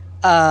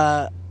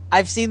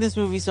 I've seen this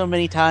movie so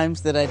many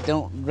times that I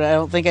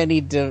don't think I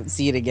need to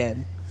see it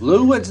again.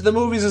 Lou went to the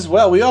movies as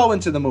well. We all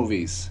went to the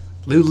movies.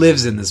 Lou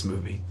lives in this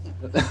movie.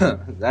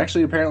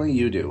 Actually, apparently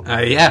you do.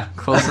 Yeah,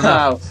 close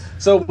enough.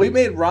 So we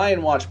made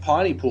Ryan watch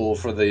Pontypool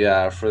for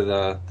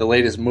the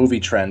latest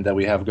movie trend that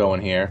we have going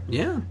here.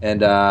 Yeah.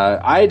 And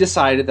I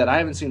decided that I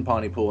haven't seen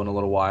Pontypool in a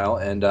little while,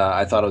 and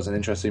I thought it was an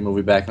interesting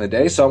movie back in the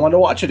day, so I wanted to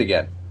watch it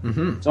again.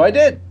 Mm-hmm. So I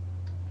did,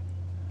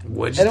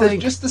 What'd you and it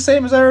think? was just the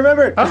same as I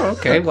remembered. Oh,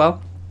 okay.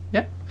 Well,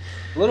 yeah.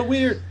 A little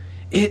weird.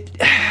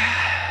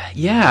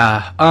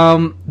 Yeah.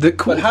 The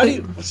cool. But how do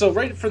thing- you? So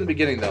right from the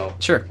beginning, though.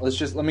 Sure.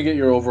 Let me get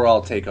your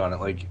overall take on it.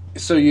 Like,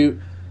 so you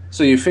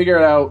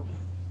figure out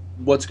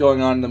what's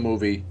going on in the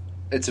movie.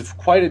 It's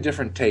quite a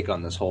different take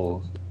on this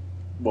whole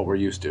what we're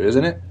used to,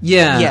 isn't it?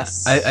 Yeah.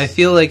 Yes. I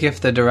feel like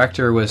if the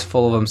director was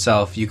full of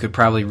himself, you could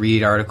probably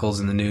read articles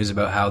in the news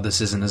about how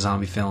this isn't a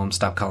zombie film.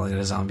 Stop calling it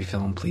a zombie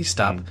film. Please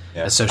stop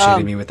Yeah.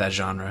 associating me with that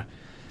genre.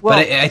 Well,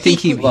 But I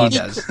think he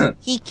does.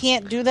 He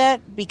can't do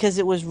that because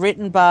it was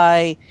written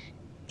by.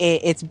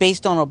 It's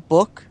based on a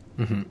book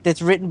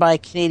that's written by a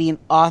Canadian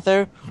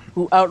author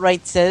who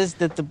outright says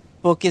that the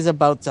book is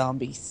about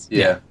zombies.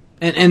 Yeah.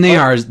 And they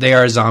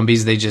are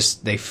zombies.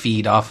 They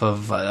feed off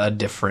of a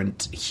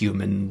different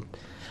human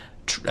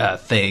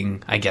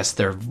thing. I guess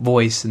their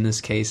voice in this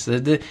case.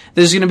 There's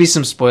going to be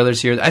some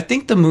spoilers here. I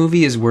think the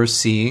movie is worth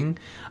seeing.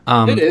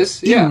 It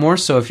is, even yeah. more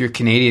so if you're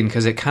Canadian,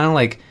 because it kind of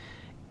like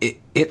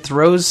it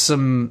throws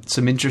some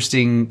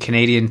interesting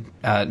Canadian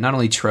not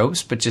only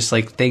tropes but just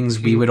like things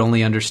we would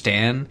only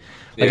understand.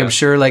 Like Yeah. I'm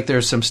sure like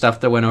there's some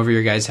stuff that went over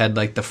your guys' head,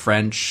 like the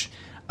French,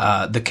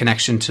 the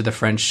connection to the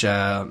French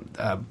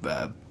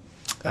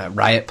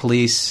riot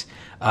police,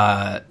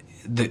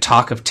 the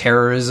talk of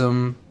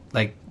terrorism,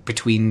 like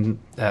between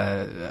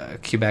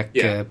Quebec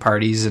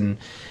parties and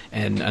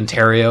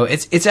Ontario.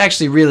 It's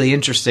actually really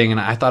interesting, and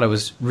I thought it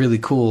was really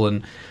cool.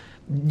 And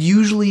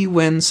usually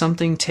when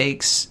something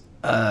takes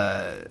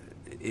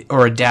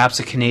or adapts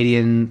a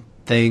Canadian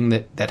thing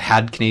that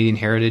had Canadian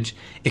heritage,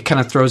 it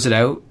kind of throws it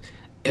out.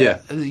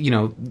 Yeah. You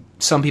know,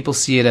 some people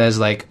see it as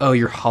like, oh,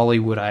 you're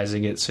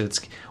Hollywoodizing it, so it's,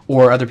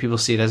 or other people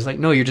see it as like,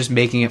 no, you're just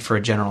making it for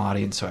a general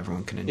audience so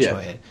everyone can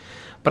enjoy it.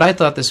 But I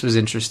thought this was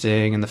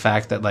interesting, and the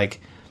fact that like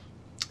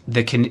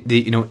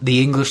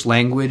the English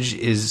language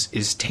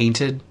is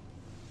tainted,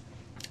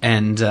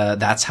 and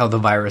that's how the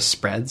virus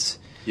spreads.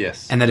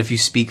 Yes. And that if you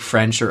speak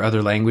French or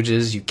other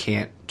languages, you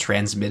can't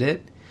transmit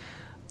it.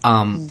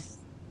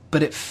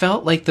 But it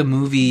felt like the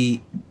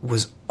movie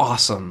was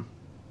awesome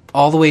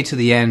all the way to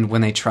the end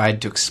when they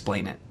tried to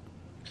explain it.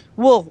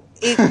 Well,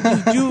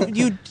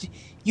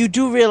 you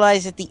do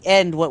realize at the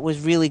end what was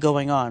really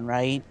going on,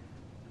 right?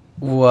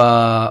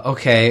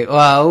 Okay.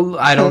 Well,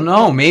 I don't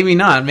know. Maybe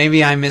not.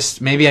 Maybe I missed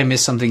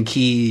something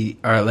key,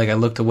 or like I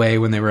looked away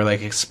when they were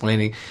like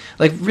explaining.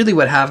 Like really,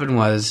 what happened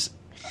was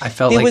I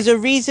felt There like was a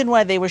reason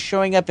why they were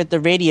showing up at the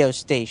radio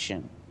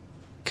station.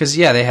 because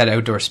they had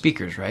outdoor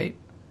speakers, right?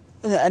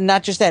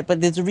 Not just that, but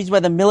there's a reason why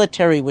the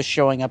military was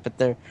showing up at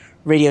the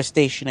radio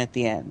station at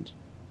the end.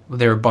 Well,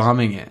 they were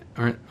bombing it.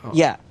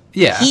 Yeah.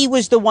 Yeah. He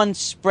was the one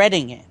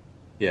spreading it.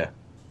 Yeah.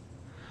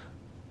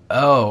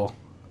 Oh.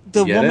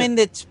 The You get woman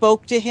that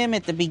spoke to him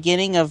at the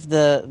beginning of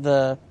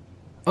the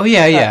Oh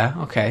yeah.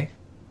 Okay.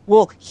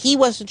 well, he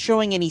wasn't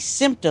showing any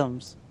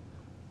symptoms,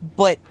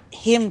 but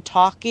him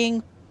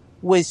talking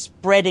was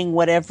spreading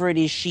whatever it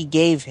is she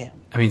gave him.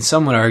 I mean,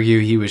 some would argue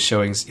he was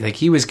showing like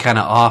he was kind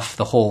of off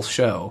the whole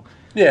show.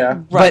 Yeah.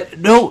 But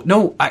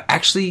no. I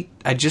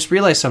just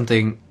realized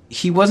something.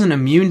 He wasn't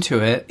immune to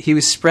it. He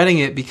was spreading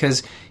it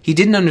because he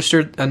didn't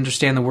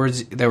understand the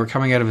words that were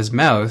coming out of his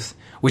mouth,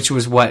 which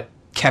was what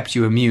kept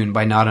you immune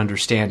by not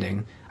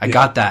understanding. I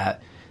got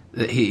that.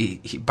 He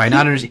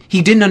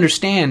didn't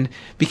understand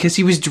because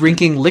he was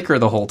drinking liquor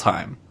the whole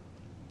time.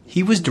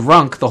 He was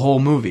drunk the whole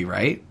movie,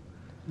 right?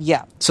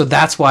 Yeah. So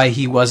that's why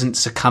he wasn't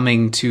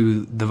succumbing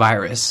to the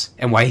virus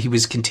and why he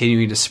was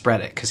continuing to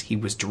spread it, because he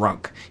was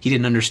drunk. He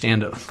didn't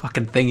understand a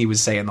fucking thing he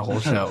was saying the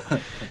whole show.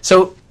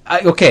 So,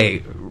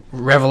 okay,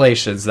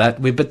 revelations.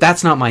 But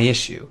that's not my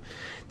issue.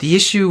 The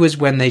issue was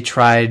when they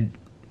tried,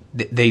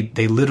 they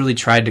literally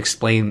tried to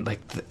explain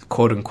like the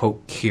quote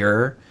unquote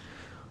cure,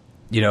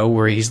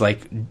 where he's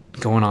like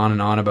going on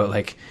and on about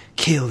like,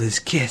 kill his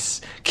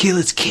kiss, kill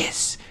his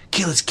kiss,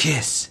 kill his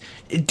kiss.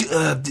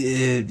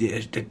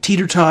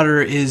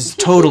 Teeter-totter is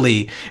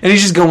totally, and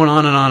he's just going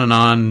on and on and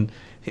on.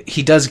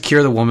 He does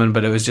cure the woman,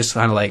 but it was just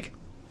kind of like,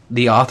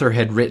 the author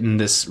had written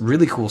this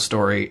really cool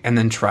story and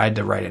then tried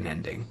to write an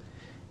ending,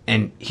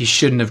 and he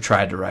shouldn't have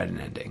tried to write an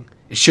ending.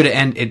 It should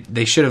have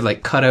they should have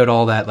like cut out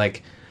all that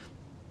like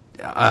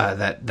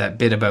that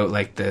bit about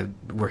like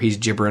where he's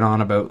gibbering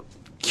on about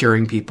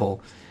curing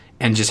people,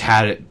 and just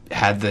had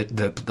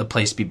the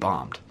place be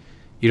bombed.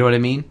 You know what I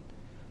mean?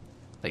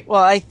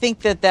 Well, I think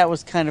that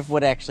was kind of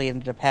what actually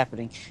ended up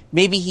happening.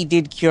 Maybe he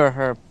did cure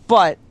her,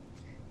 but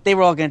they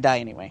were all going to die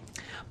anyway.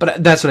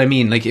 But that's what I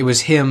mean. Like, it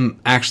was him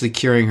actually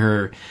curing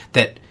her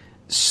that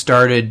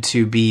started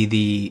to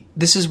be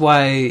this is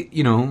why,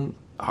 you know,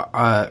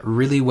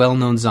 really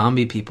well-known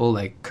zombie people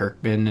like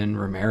Kirkman and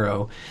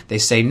Romero, they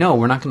say, no,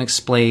 we're not going to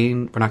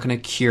explain, we're not going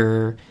to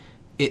cure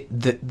it.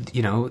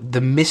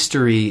 The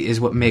mystery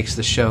is what makes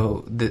the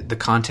show, the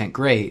content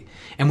great.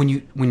 And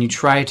when you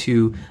try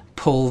to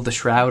pull the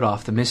shroud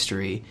off the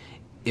mystery,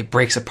 it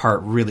breaks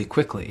apart really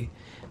quickly.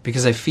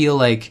 Because I feel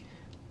like,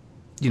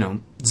 you know,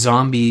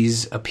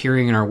 zombies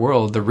appearing in our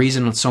world, the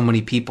reason so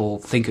many people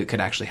think it could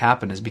actually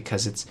happen is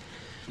because it's,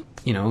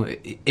 you know,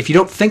 if you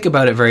don't think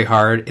about it very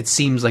hard, it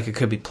seems like it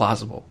could be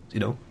plausible. You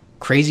know,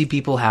 crazy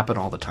people happen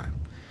all the time.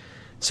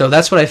 So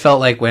that's what I felt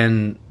like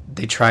when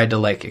they tried to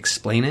like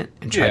explain it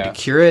and tried to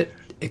cure it.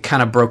 It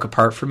kind of broke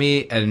apart for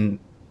me and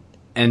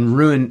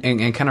ruined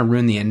and kind of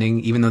ruined the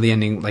ending. Even though the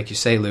ending, like you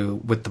say, Lou,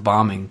 with the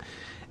bombing,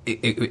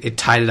 it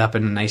tied it up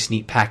in a nice,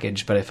 neat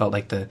package. But I felt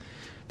like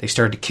they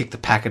started to kick the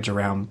package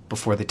around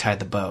before they tied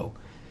the bow.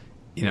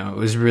 You know, it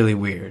was really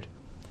weird.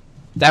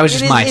 That was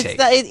just my take.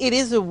 It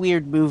is a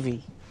weird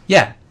movie.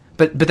 Yeah,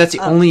 but that's the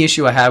only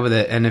issue I have with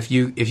it. And if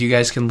you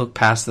guys can look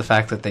past the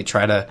fact that they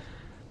try to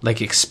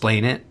like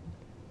explain it,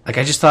 like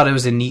I just thought it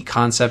was a neat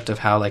concept of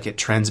how like it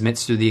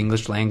transmits through the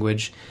English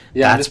language.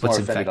 Yeah, that's I'm just what's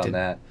more offended infected. on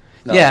that.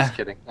 No, Yeah. I'm just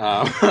kidding.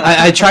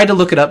 I tried to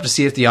look it up to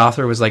see if the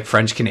author was like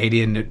French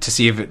Canadian to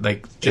see if it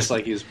like just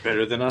like he's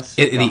better than us.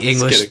 the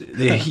English,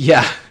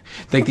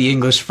 like the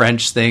English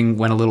French thing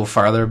went a little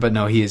farther. But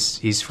no,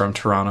 he's from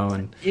Toronto.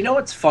 And you know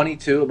what's funny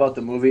too about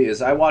the movie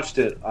is I watched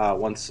it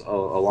once a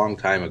long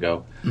time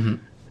ago.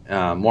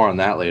 Mm-hmm. More on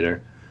that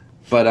later.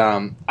 But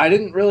I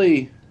didn't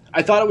really.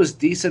 I thought it was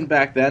decent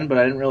back then, but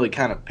I didn't really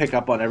kind of pick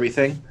up on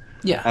everything.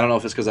 yeah, I don't know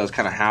if it's because I was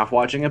kind of half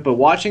watching it, but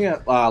watching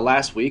it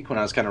last week when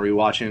I was kind of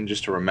rewatching it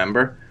just to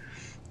remember,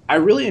 I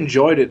really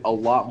enjoyed it a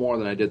lot more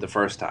than I did the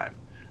first time.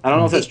 I don't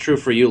know if that's true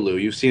for you, Lou.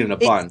 You've seen it a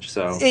bunch,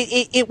 so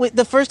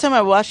The first time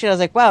I watched it, I was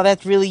like, "Wow,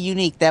 that's really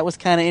unique. That was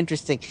kind of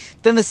interesting."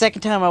 Then the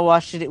second time I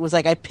watched it, it was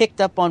like I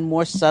picked up on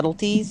more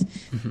subtleties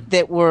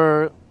that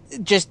were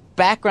just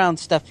background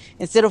stuff.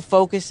 Instead of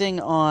focusing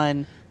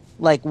on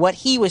like what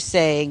he was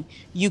saying,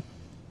 you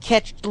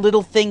catch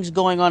little things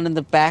going on in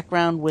the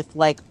background with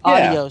like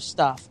audio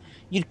stuff.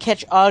 You'd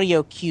catch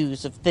audio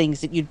cues of things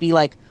that you'd be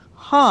like,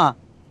 "Huh,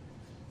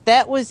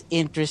 that was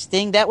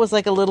interesting." That was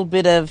like a little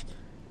bit of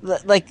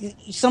like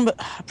I'm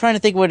trying to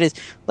think what it is.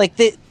 Like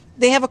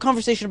they have a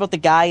conversation about the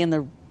guy in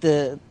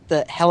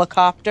the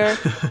helicopter.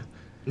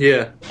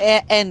 yeah.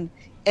 And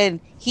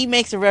he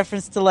makes a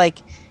reference to like,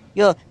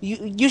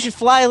 you should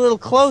fly a little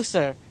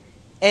closer,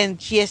 and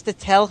she has to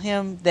tell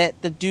him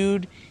that the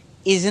dude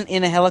isn't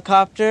in a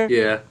helicopter.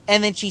 Yeah.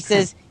 And then she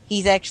says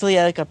he's actually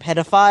like a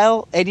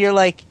pedophile, and you're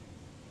like,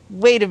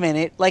 wait a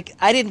minute, like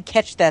I didn't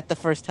catch that the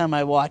first time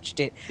I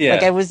watched it. Yeah.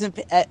 Like I wasn't,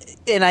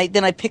 and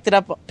I picked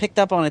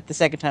up on it the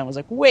second time. I was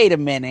like, wait a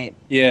minute.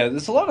 Yeah,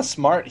 there's a lot of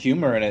smart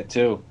humor in it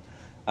too,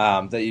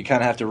 that you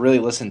kind of have to really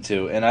listen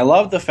to. And I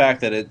love the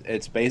fact that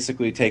it's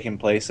basically taking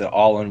place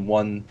all in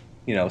one,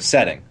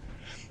 setting.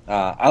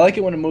 I like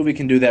it when a movie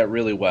can do that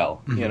really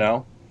well,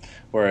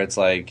 where it's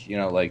like,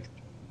 like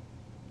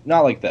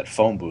not like that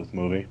phone booth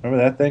movie.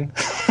 Remember that thing?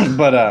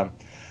 But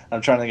I'm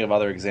trying to think of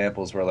other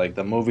examples where like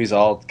the movie's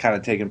all kind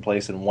of taking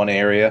place in one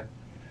area,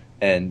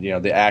 and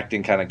the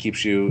acting kind of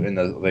keeps you in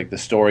the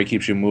story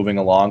keeps you moving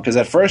along. Because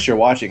at first you're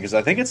watching, because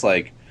I think it's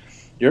like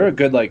you're a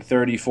good like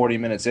 30-40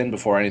 minutes in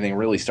before anything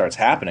really starts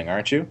happening,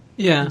 aren't you?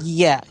 yeah.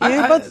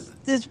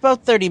 It's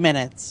about 30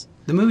 minutes.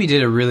 The movie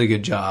did a really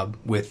good job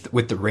with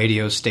the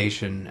radio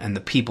station and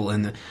the people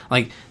in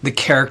the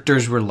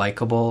characters were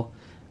likable.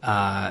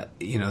 I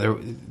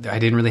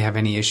didn't really have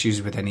any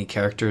issues with any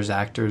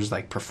actors,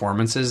 like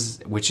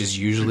performances, which is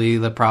usually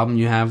the problem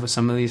you have with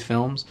some of these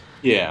films.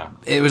 Yeah.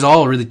 It was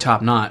all really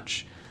top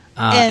notch.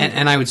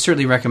 And I would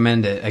certainly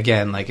recommend it.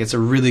 Again, like it's a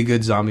really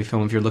good zombie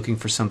film if you're looking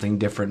for something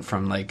different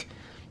from like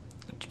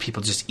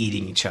people just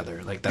eating each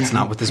other. Like that's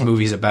not what this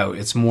movie's about.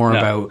 It's more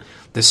about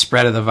the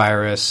spread of the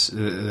virus,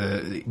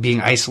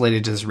 being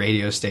isolated to this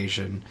radio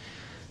station,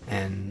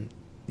 and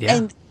yeah.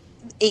 And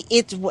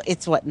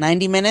it's what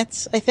 90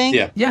 minutes, I think.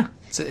 Yeah.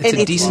 It's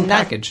a decent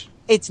package.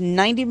 It's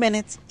 90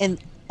 minutes, and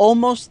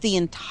almost the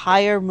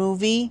entire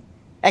movie,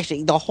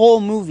 actually the whole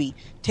movie,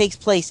 takes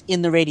place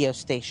in the radio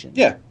station.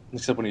 Yeah,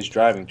 except when he's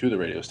driving to the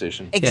radio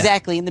station.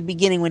 Exactly, in the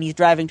beginning when he's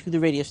driving to the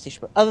radio station.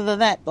 But other than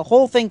that, the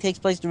whole thing takes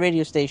place in the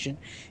radio station.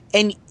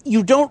 And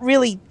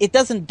it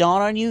doesn't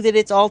dawn on you that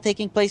it's all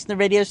taking place in the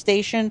radio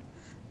station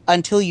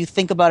until you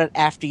think about it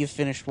after you've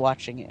finished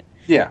watching it.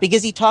 Yeah.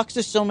 Because he talks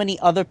to so many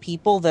other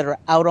people that are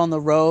out on the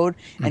road,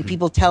 and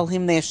people tell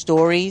him their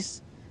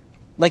stories.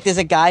 Like, there's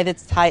a guy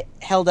that's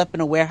held up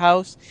in a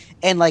warehouse,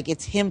 and, like,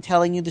 it's him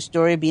telling you the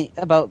story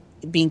about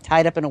being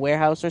tied up in a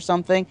warehouse or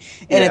something.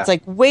 And it's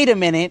like, wait a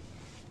minute.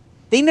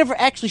 They never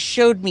actually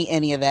showed me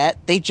any of that.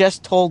 They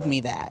just told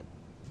me that.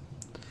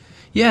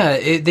 Yeah,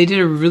 they did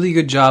a really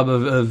good job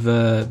of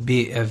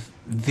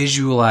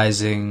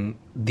visualizing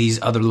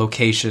these other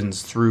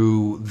locations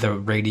through the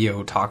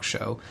radio talk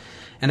show.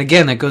 And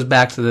again, that goes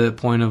back to the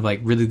point of like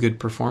really good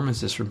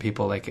performances from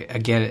people. Like,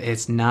 again,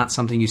 it's not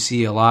something you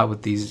see a lot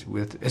with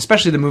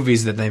especially the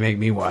movies that they make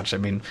me watch. I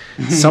mean,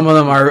 some of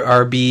them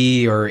are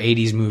B or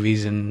 80s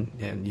movies, and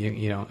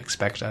you don't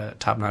expect a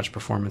top-notch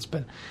performance.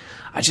 But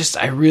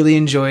I really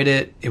enjoyed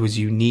it. It was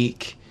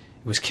unique.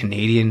 It was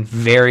Canadian,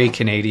 very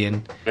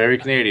Canadian. Very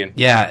Canadian.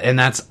 Yeah, and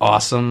that's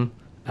awesome.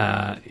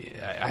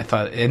 I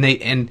thought,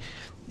 and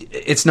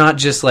it's not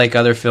just like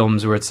other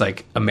films where it's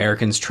like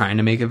Americans trying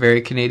to make a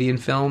very Canadian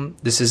film.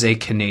 This is a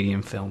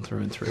Canadian film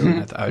through and through.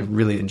 And I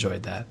really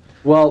enjoyed that.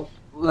 Well,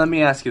 let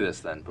me ask you this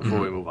then before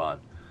we move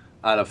on.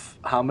 Out of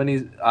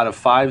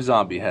 5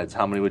 zombie heads,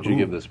 how many would you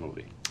give this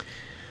movie?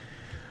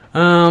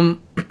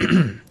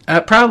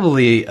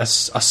 Probably a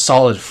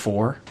solid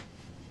 4.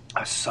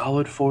 A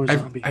solid 4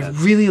 zombie heads.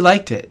 I really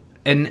liked it.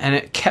 And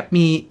it kept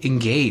me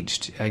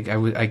engaged.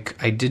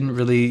 I didn't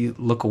really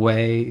look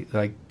away.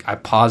 Like, I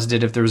paused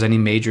it if there was any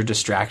major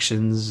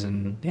distractions,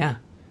 and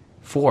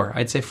 4.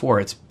 I'd say 4.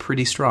 It's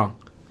pretty strong.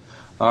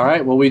 All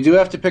right. Well, we do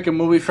have to pick a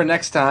movie for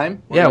next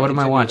time. Yeah. What am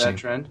I watching? That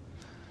trend.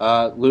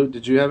 Luke,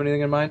 did you have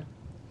anything in mind?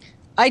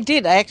 I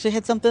did. I actually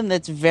had something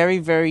that's very,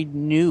 very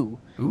new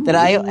that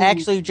I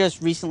actually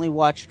just recently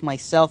watched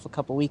myself a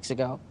couple weeks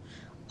ago.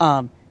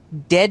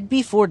 Dead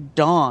Before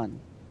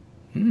Dawn.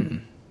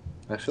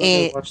 I feel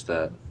like I watched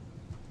that.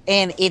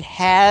 And it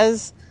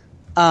has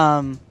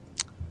Back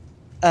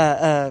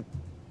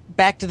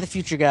to the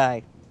Future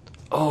guy.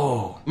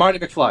 Oh. Marty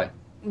McFly.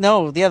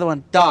 No, the other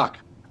one. Doc.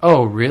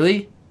 Oh,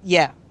 really?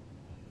 Yeah.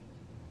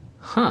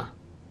 Huh.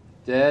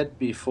 Dead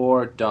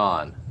Before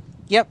Dawn.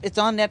 Yep, it's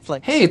on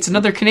Netflix. Hey, it's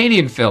another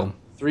Canadian film.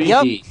 3D.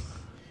 Yep.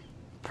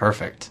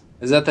 Perfect.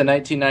 Is that the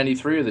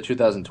 1993 or the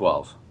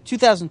 2012?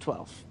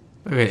 2012.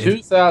 Okay.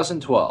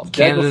 2012.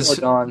 Canada's- Dead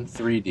Before Dawn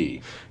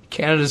 3D.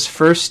 Canada's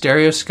first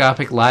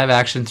stereoscopic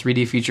live-action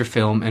 3D feature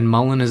film, and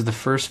Mullen is the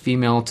first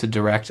female to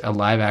direct a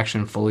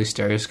live-action, fully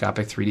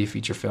stereoscopic 3D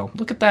feature film.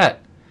 Look at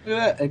that. Look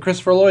at that. And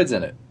Christopher Lloyd's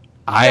in it.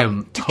 I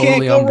am totally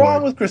Can't go on board.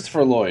 wrong with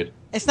Christopher Lloyd.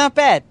 It's not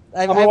bad.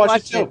 I'm going to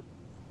watch it too.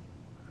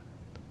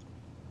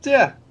 So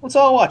yeah, let's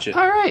all watch it.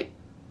 All right.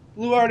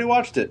 Lou already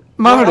watched it.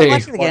 Marty, I'll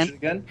watch it again. Watch it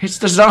again. it's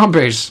the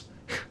zombies.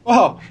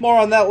 Oh, more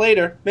on that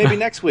later. Maybe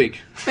next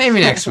week. Maybe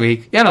next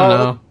week. I don't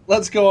know.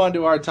 Let's go on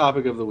to our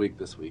topic of the week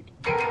this week.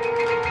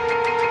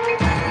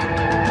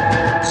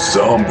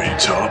 Zombie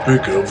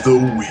topic of the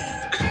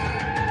week.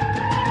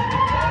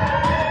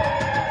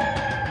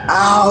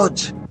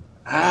 Ouch!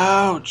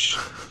 Ouch!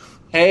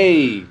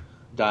 Hey,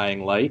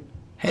 Dying Light.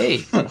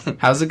 Hey,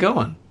 how's it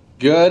going?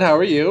 Good, how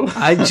are you?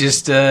 I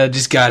just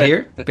got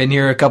here. Been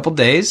here a couple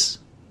days.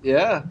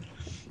 Yeah.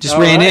 Just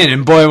All ran right. in,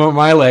 and boy, were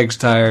my legs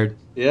tired.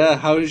 Yeah,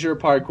 how is your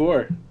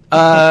parkour?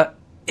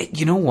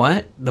 You know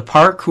what? The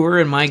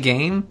parkour in my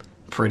game,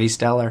 pretty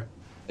stellar.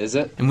 Is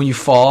it? And when you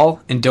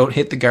fall and don't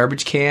hit the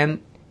garbage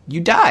can, you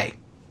die.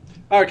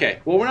 Okay,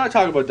 well, we're not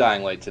talking about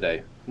Dying Light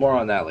today. More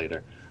on that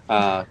later.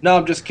 No,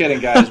 I'm just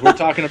kidding, guys. We're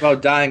talking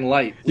about Dying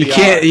Light.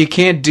 You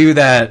can't do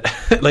that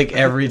like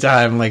every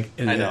time. Like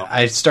I know.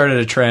 I started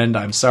a trend.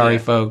 I'm sorry, Yeah.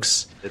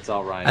 folks. It's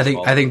all right. I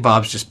think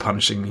Bob's just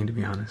punishing me, to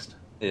be honest.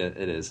 Yeah,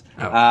 it is.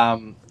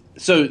 Oh.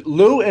 So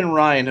Lou and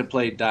Ryan had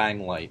played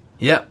Dying Light.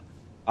 Yep.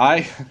 I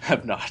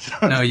have not.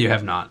 No, you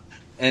have not.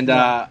 And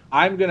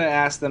I'm going to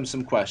ask them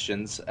some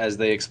questions as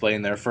they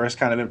explain their first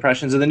kind of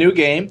impressions of the new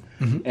game.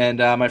 Mm-hmm. And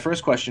my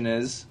first question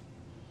is,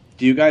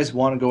 do you guys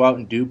want to go out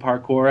and do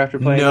parkour after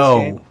playing this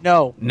game?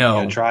 No. You No.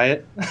 gonna try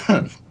it?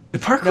 The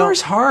parkour No.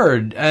 is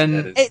hard,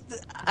 and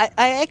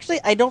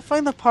I don't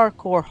find the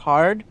parkour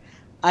hard.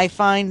 I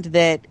find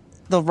that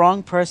the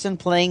wrong person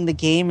playing the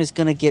game is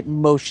going to get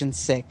motion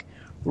sick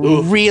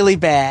Oof. really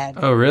bad.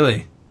 oh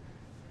really?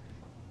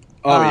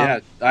 Oh, yeah.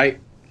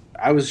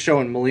 I was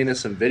showing Melina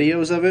some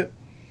videos of it,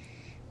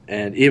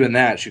 and even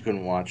that she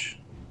couldn't watch.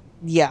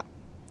 Yeah.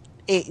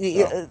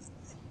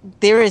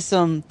 There is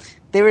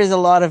a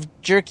lot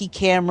of jerky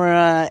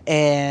camera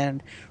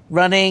and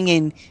running,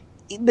 and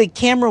the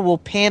camera will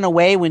pan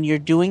away when you're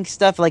doing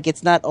stuff. Like,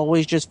 it's not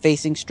always just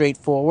facing straight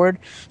forward.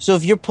 So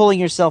if you're pulling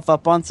yourself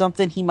up on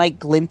something, he might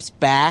glimpse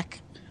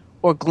back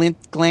or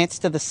glance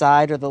to the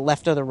side or the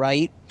left or the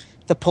right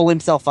to pull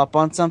himself up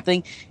on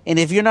something. And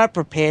if you're not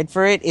prepared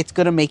for it, it's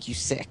going to make you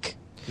sick.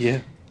 Yeah.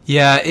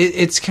 Yeah,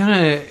 it's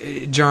kind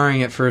of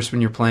jarring at first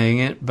when you're playing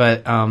it,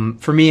 but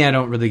for me, I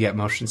don't really get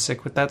motion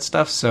sick with that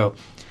stuff. So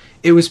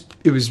it was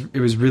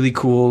really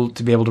cool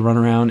to be able to run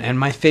around. And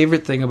my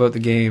favorite thing about the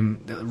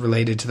game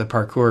related to the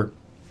parkour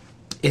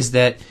is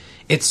that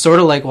it's sort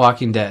of like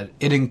Walking Dead.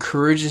 It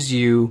encourages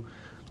you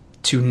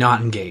to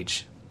not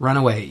engage. Run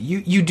away.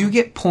 You do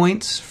get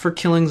points for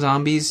killing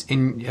zombies.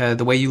 In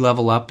the way you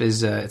level up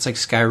is it's like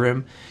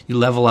Skyrim. You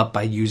level up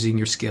by using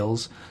your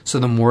skills. So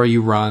the more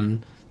you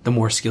run, the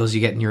more skills you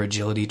get in your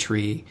agility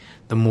tree.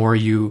 The more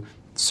you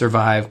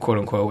survive, quote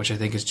unquote, which I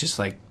think is just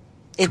like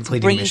It's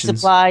completing bringing missions.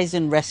 supplies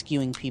and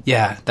rescuing people.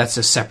 Yeah, that's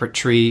a separate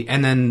tree.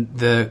 And then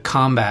the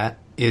combat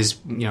is,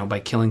 by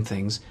killing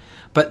things.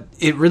 But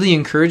it really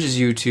encourages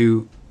you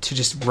to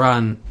just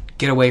run,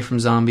 get away from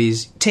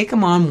zombies. Take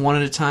them on one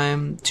at a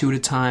time, two at a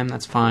time,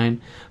 that's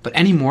fine. But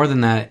any more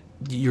than that,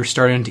 you're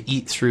starting to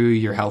eat through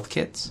your health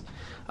kits.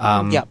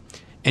 Yep.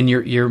 And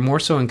you're more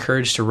so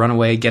encouraged to run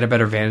away, get a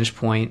better vantage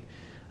point,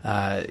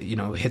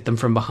 hit them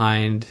from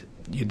behind.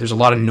 There's a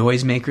lot of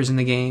noisemakers in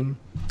the game.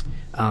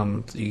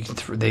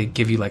 They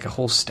give you like a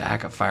whole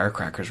stack of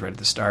firecrackers right at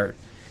the start.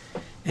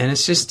 And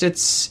it's just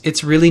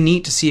it's really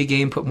neat to see a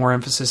game put more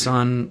emphasis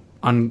on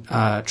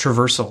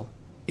traversal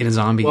in a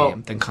zombie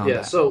game than combat.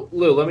 Yeah, so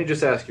Lou, let me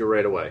just ask you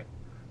right away.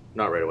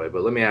 Not right away,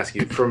 but let me ask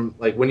you from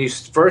like when you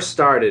first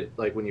started,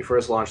 like when you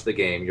first launched the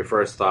game, your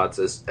first thoughts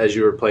as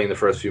you were playing the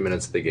first few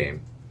minutes of the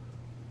game.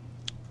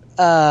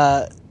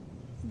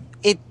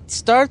 It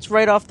starts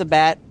right off the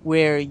bat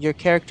where your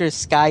character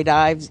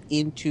skydives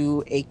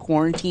into a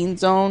quarantine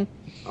zone.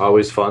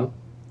 Always fun.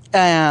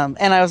 And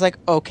I was like,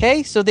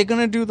 okay, so they're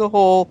gonna do the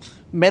whole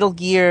Metal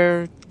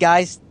Gear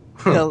guys,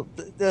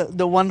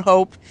 the one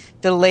hope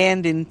to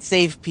land and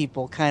save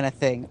people kind of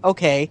thing.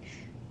 Okay,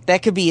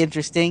 that could be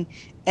interesting.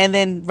 And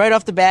then right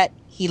off the bat,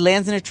 he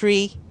lands in a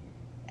tree,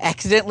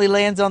 accidentally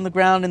lands on the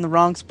ground in the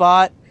wrong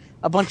spot.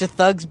 A bunch of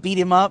thugs beat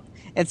him up,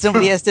 and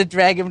somebody has to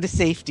drag him to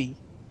safety.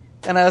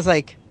 And I was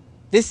like,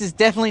 this is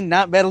definitely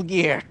not Metal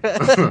Gear.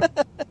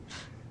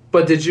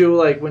 But did you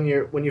like when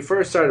you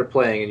first started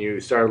playing and you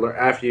started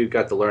after you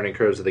got the learning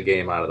curves of the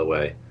game out of the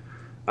way?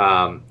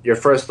 Your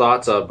first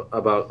thoughts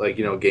about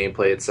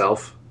gameplay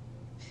itself?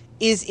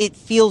 Is it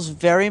feels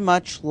very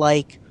much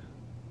like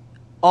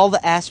all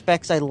the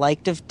aspects I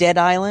liked of Dead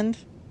Island,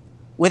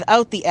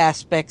 without the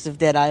aspects of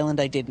Dead Island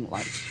I didn't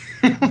like.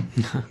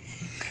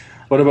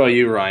 What about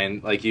you,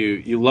 Ryan? Like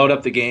you load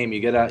up the game, you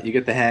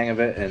get the hang of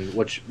it, and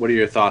what are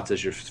your thoughts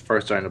as you're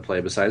first starting to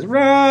play? Besides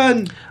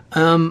run,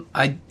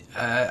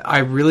 I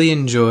really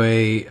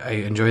enjoy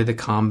the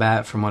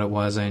combat from what it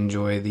was. I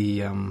enjoy the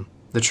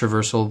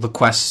traversal, the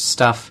quest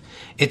stuff.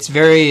 It's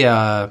very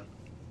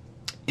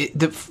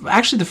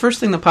actually the first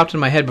thing that popped in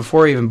my head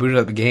before I even booted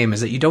up the game is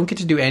that you don't get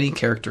to do any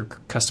character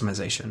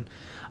customization.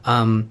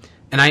 And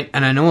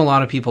I know a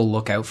lot of people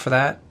look out for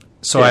that.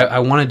 So yeah. I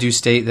want to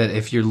state that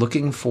if you're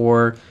looking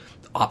for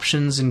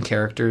options in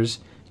characters,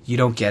 you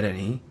don't get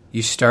any.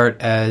 You start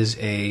as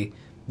a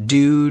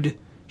dude,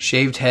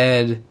 shaved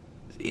head,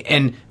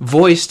 and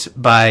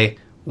voiced by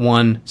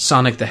one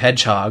Sonic the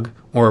Hedgehog,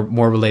 or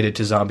more related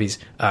to zombies,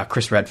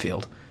 Chris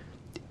Redfield.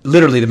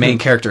 Literally, the main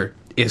character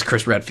is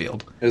Chris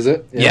Redfield. Is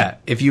it? Yeah.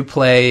 If you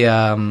play,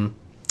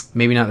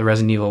 maybe not the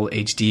Resident Evil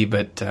HD,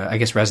 but I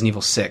guess Resident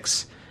Evil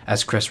 6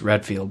 as Chris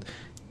Redfield,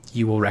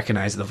 you will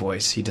recognize the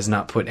voice. He does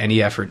not put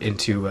any effort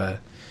into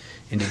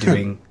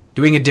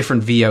doing a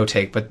different VO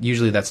take, but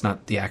usually that's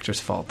not the actor's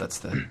fault. That's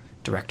the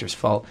director's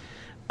fault.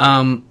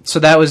 So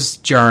that was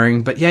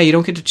jarring, but yeah, you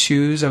don't get to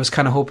choose. I was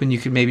kind of hoping you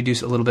could maybe do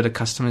a little bit of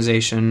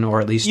customization,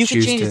 or at least you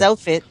choose can change his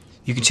outfit.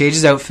 You can change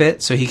his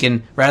outfit, so he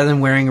can, rather than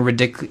wearing a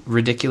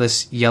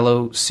ridiculous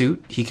yellow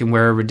suit, he can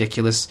wear a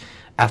ridiculous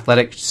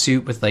athletic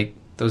suit with like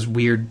those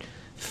weird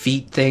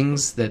feet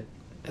things that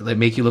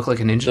make you look like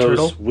a Ninja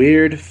Turtle. Those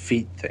weird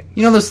feet things.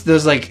 You know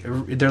those like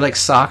they're like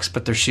socks,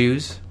 but they're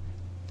shoes.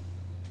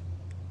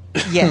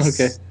 Yes,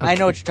 Okay. I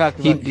know what you're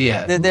talking about.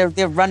 Yeah.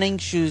 They're running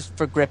shoes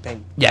for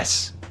gripping.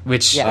 Yes,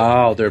 which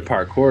Oh, they're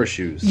parkour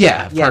shoes.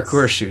 yeah, Yes.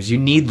 parkour shoes. You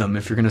need them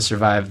if you're going to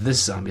survive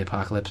this zombie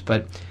apocalypse.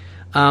 But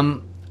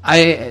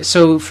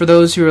so for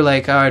those who are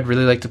like, oh, I'd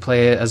really like to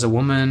play it as a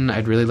woman.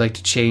 I'd really like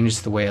to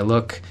change the way I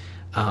look.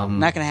 Not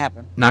going to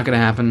happen. Not going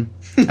to happen.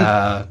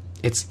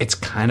 It's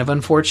kind of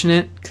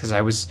unfortunate because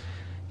I was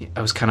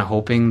kind of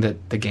hoping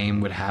that the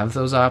game would have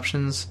those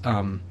options.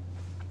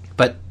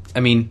 But I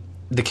mean,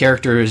 the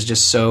character is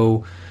just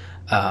so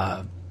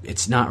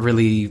it's not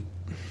really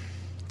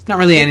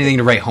anything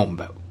to write home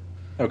about.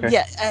 Okay.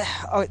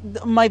 Yeah,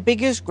 my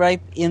biggest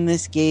gripe in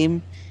this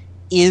game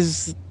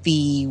is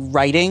the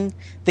writing.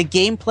 The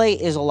gameplay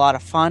is a lot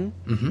of fun.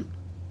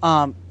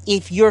 Mm-hmm.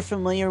 If you're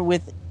familiar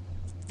with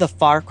the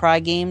Far Cry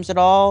games at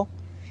all,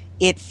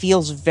 it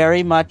feels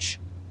very much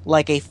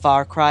like a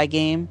Far Cry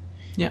game.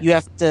 Yeah. You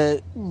have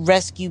to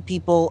rescue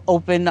people,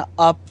 open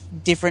up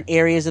different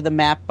areas of the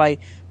map by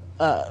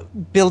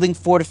building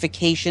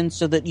fortifications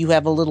so that you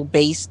have a little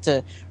base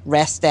to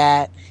rest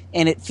at,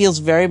 and it feels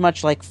very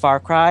much like Far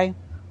Cry,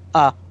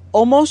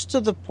 almost to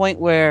the point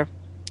where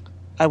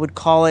I would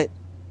call it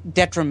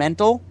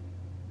detrimental.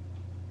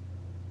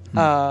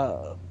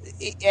 At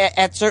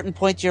certain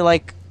points, you're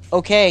like,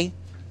 okay,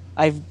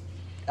 I've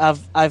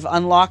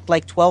unlocked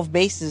like 12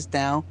 bases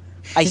now.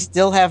 I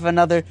still have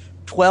another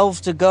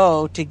 12 to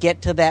go to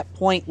get to that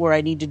point where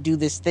I need to do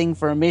this thing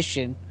for a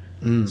mission.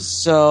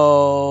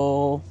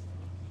 So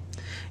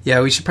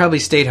Yeah, we should probably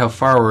state how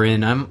far we're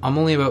in. I'm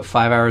only about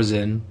 5 hours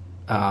in.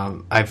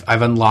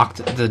 I've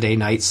unlocked the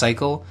day-night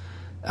cycle.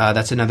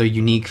 That's another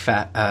unique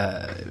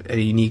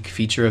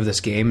feature of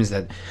this game, is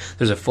that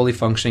there's a fully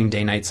functioning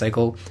day-night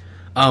cycle.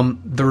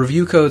 The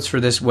review codes for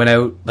this went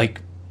out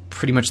like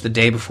pretty much the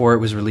day before it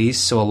was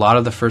released, so a lot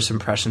of the first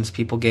impressions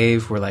people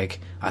gave were like,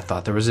 I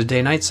thought there was a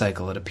day-night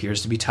cycle. It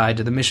appears to be tied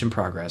to the mission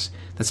progress.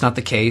 That's not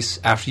the case.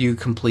 After you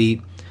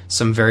complete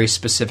some very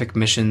specific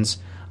missions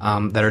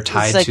that are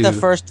tied to... It's like the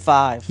first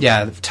 5.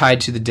 Yeah,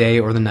 tied to the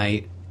day or the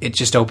night, it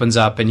just opens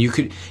up, and you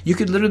could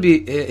literally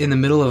be in the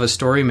middle of a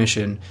story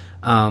mission...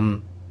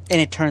 and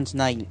it turns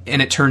night.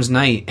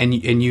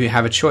 And you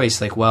have a choice,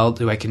 like, well,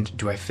 do I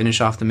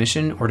finish off the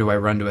mission, or do I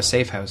run to a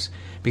safe house?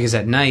 Because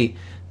at night,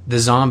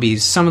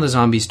 some of the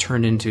zombies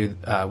turn into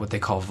what they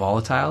call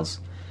volatiles,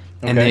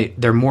 and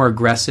they're more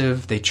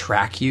aggressive. They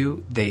track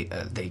you.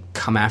 They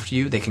come after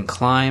you. They can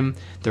climb.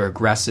 They're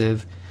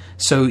aggressive.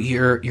 So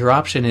your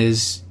option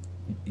is,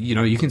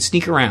 you can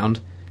sneak around.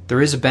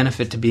 There is a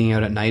benefit to being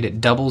out at night. It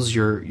doubles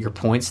your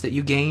points that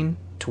you gain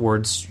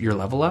towards your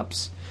level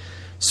ups.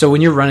 So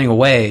when you're running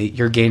away,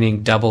 you're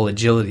gaining double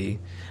agility,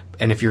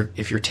 and if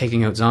you're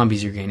taking out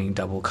zombies, you're gaining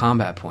double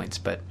combat points.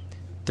 But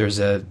there's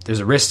a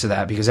risk to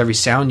that, because every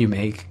sound you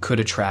make could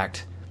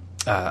attract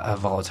a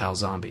volatile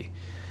zombie.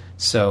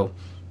 So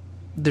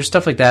there's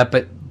stuff like that.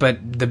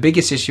 But the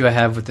biggest issue I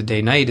have with the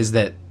day-night is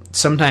that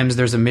sometimes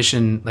there's a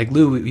mission, like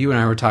Lou, you and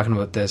I were talking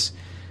about this.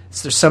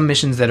 So there's some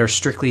missions that are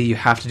strictly you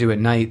have to do at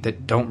night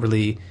that don't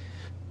really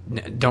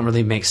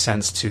make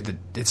sense to the...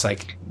 It's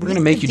like, we're going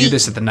to make you do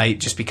this at the night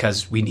just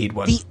because we need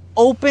one. The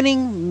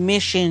opening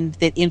mission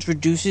that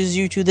introduces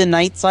you to the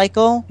night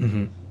cycle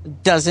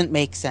doesn't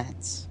make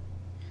sense.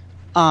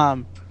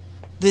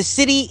 The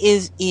city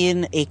is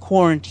in a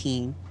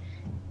quarantine,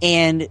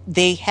 and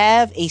they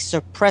have a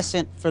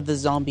suppressant for the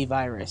zombie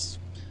virus.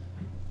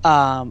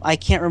 I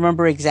can't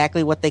remember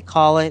exactly what they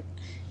call it.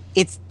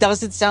 It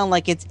doesn't sound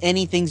like it's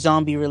anything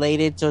zombie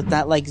related, so it's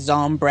not like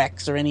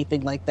Zombrex or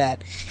anything like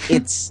that.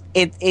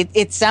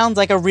 It sounds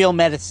like a real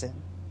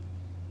medicine.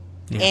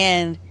 Yeah.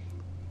 And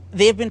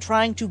they've been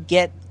trying to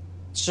get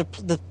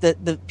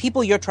the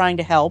people you're trying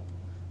to help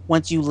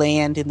once you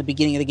land in the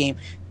beginning of the game.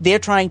 They're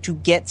trying to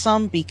get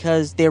some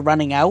because they're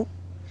running out.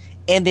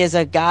 And there's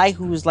a guy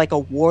who's like a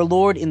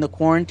warlord in the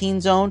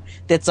quarantine zone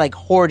that's like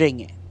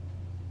hoarding it.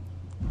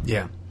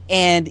 Yeah.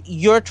 And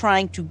you're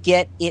trying to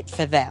get it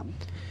for them.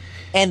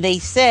 And they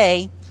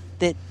say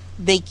that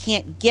they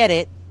can't get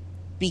it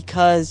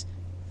because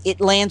it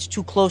lands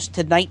too close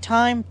to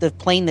nighttime, the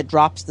plane that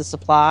drops the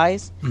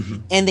supplies,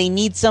 and they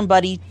need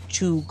somebody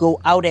to go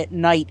out at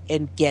night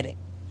and get it.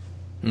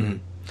 Mm-hmm.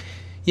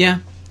 Yeah.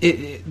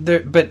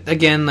 But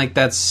again, like,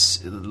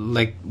 that's,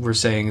 like we're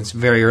saying, it's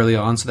very early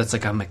on, so that's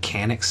like a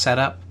mechanic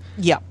setup.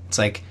 Yeah. It's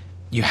like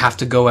you have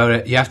to go out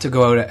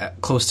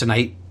at close to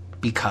night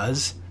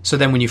because... So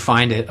then when you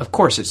find it, of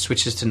course, it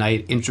switches to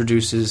night,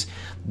 introduces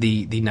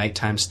the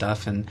nighttime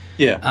stuff, and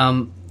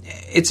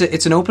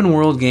it's an open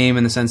world game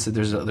in the sense that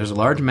there's a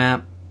large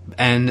map,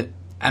 and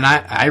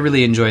I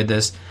really enjoyed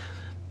this.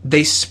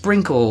 They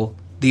sprinkle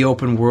the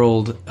open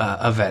world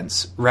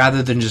events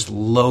rather than just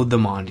load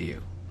them onto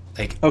you.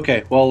 Like,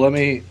 okay, well let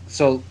me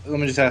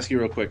just ask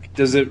you real quick.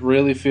 Does it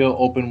really feel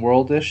open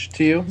world-ish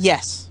to you?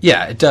 Yes.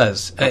 Yeah, it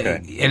does.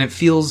 Okay. And it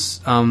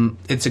feels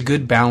it's a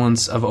good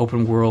balance of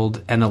open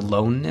world and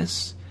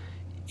aloneness.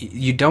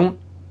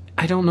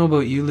 I don't know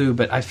about you, Lou,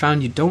 but I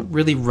found you don't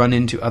really run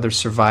into other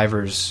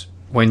survivors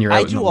when you're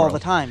out in the world. I do all the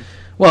time.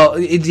 Well,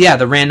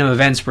 the random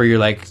events where you're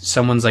like,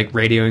 someone's like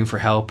radioing for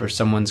help or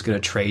someone's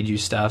going to trade you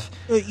stuff.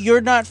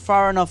 You're not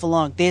far enough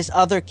along. There's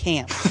other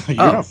camps. You're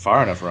not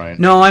far enough, Ryan.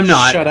 No, I'm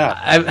not. Shut up.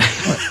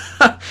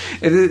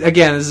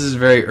 Again, this is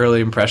very early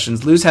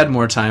impressions. Lou's had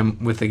more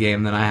time with the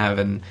game than I have,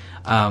 and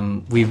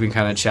we've been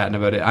kind of chatting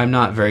about it. I'm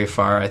not very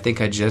far. I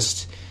think I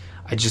just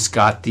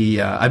got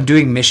the... I'm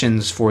doing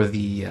missions for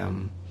the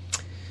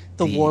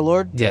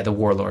Warlord? Yeah, the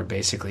Warlord,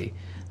 basically.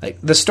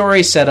 Like, the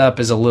story setup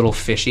is a little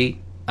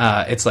fishy.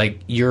 It's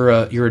like you're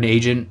an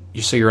agent,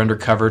 so you're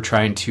undercover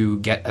trying to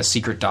get a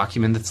secret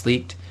document that's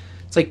leaked.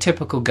 It's like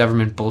typical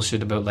government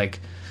bullshit about like,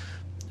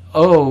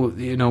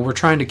 we're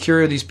trying to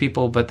cure these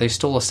people, but they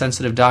stole a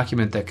sensitive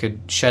document that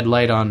could shed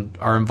light on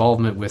our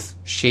involvement with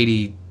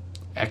shady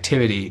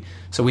activity,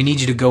 so we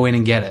need you to go in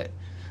and get it.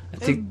 I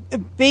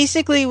think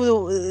basically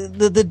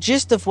the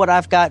gist of what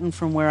I've gotten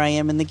from where I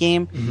am in the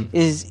game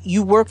is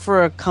you work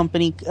for a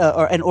company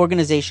or an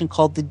organization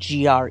called the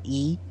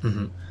GRE.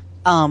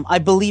 I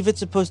believe it's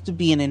supposed to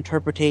be an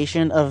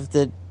interpretation of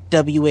the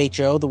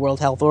WHO, the World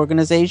Health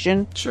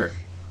Organization. Sure.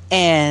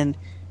 And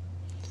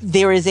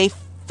there is a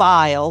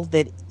file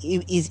that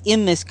is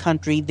in this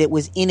country that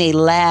was in a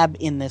lab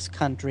in this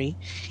country,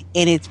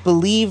 and it's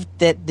believed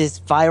that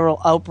this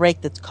viral outbreak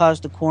that's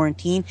caused the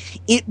quarantine,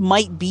 it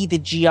might be the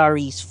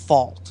GRE's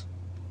fault.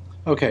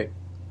 Okay.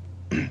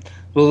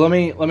 Well, let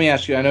me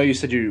ask you. I know you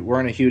said you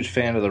weren't a huge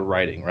fan of the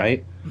writing,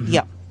 right?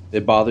 Yeah.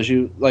 It bothers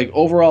you? Like,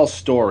 overall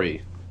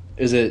story,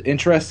 is it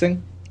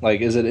interesting?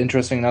 Like, is it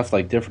interesting enough,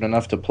 like, different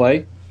enough to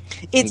play?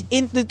 It's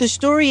the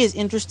story is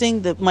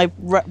interesting. My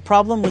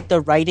problem with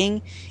the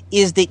writing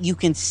is that you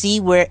can see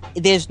where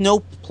there's no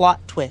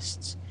plot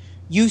twists.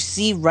 You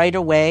see right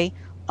away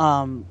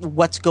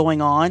what's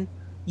going on.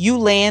 You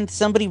land,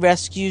 somebody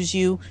rescues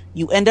you.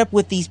 You end up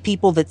with these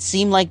people that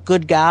seem like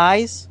good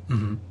guys,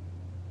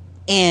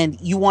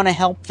 and you want to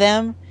help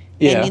them.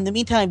 Yeah. And in the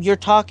meantime, you're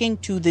talking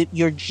to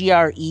your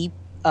GRE.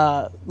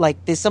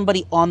 Like there's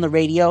somebody on the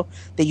radio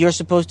that you're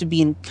supposed to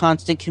be in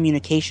constant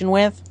communication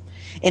with.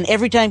 And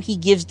every time he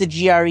gives the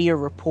GRE a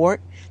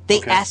report,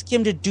 they ask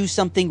him to do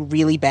something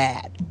really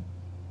bad.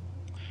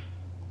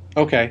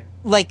 Okay.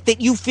 Like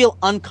that you feel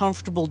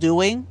uncomfortable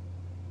doing.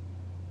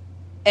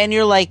 And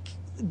you're like,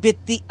 but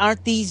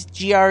aren't these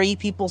GRE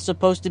people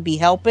supposed to be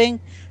helping?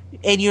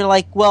 And you're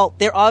like, well,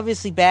 they're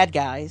obviously bad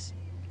guys.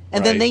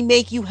 And then they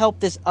make you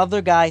help this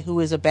other guy who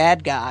is a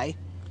bad guy.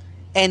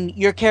 And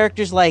your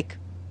character's like,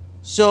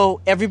 so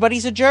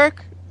everybody's a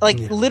jerk? Like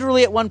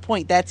literally at one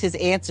point, that's his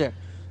answer.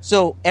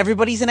 So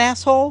everybody's an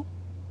asshole?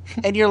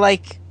 And you're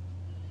like,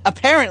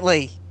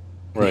 apparently.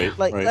 Right.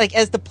 Like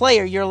as the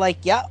player, you're like,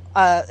 yeah,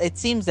 it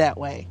seems that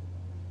way.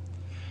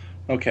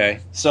 Okay.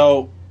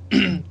 So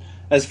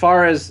as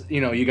far as,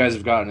 you guys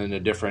have gotten into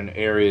different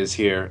areas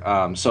here.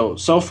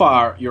 So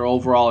far, your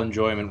overall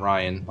enjoyment,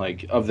 Ryan,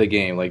 like of the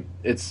game, like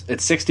it's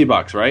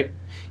 $60, right?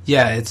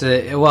 Yeah,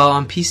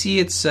 on PC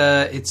it's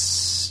I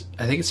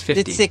think it's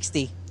 50. It's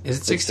 60. Is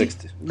it 60? It's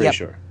 60, pretty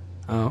sure.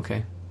 Oh,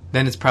 okay.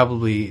 Then it's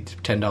probably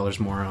 $10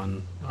 more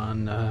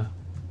on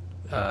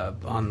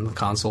the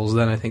consoles.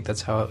 Then I think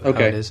that's how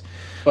it is.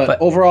 But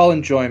overall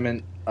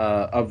enjoyment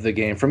of the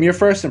game from your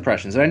first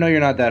impressions. And I know you're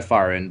not that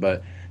far in,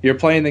 but you're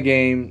playing the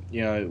game.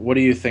 What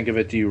do you think of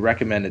it? Do you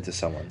recommend it to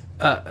someone?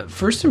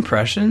 First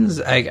impressions,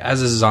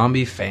 as a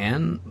zombie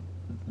fan,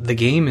 the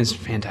game is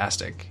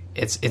fantastic.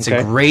 It's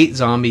a great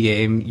zombie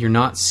game. You're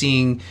not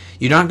going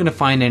to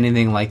find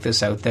anything like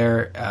this out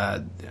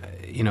there.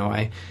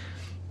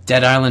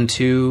 Dead Island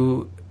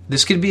 2.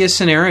 This could be a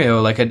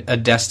scenario like a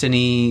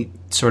Destiny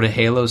sort of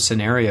Halo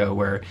scenario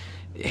where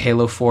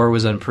Halo 4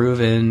 was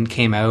unproven,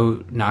 came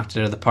out, knocked it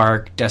out of the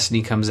park.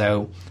 Destiny comes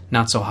out,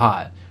 not so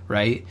hot,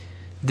 right?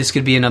 This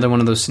could be another one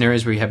of those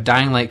scenarios where you have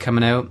Dying Light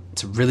coming out.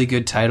 It's a really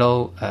good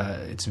title.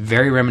 It's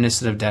very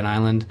reminiscent of Dead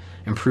Island.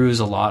 Improves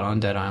a lot on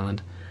Dead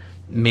Island,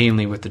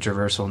 mainly with the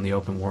traversal in the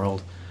open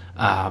world.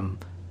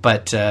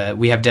 But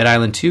we have Dead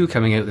Island 2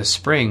 coming out this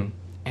spring,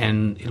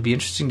 and it'll be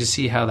interesting to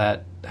see how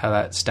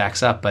that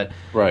stacks up. But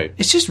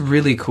it's just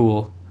really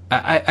cool.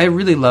 I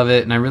really love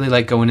it, and I really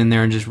like going in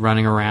there and just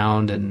running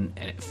around, and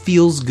it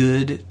feels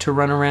good to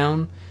run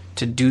around,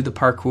 to do the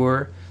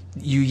parkour.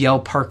 You yell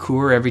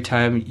parkour every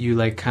time you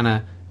kind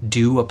of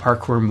do a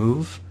parkour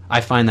move. I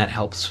find that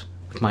helps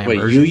with my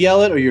immersion. Wait, you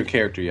yell it or your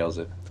character yells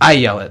it? I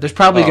yell it. There's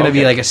probably going to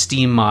be a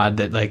Steam mod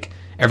that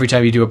every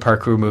time you do a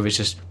parkour move, it's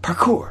just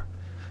parkour.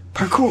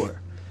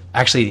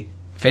 Actually,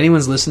 if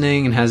anyone's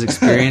listening and has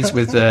experience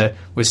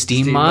with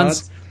Steam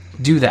mods,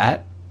 do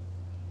that.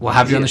 We'll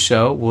have you on the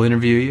show. We'll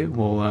interview you.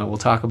 We'll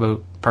talk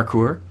about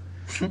parkour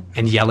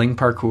and yelling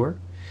parkour.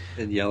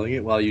 And yelling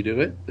it while you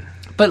do it?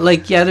 But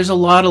there's a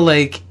lot of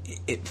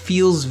it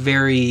feels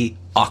very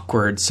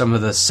awkward, some of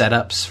the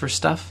setups for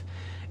stuff.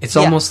 It's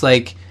almost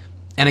like,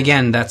 and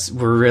again,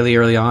 we're really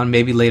early on.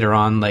 Maybe later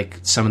on,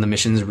 some of the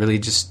missions really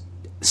just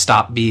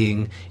stop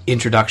being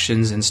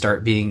introductions and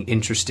start being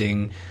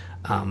interesting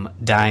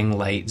Dying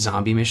Light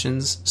zombie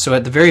missions. So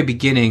at the very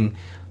beginning,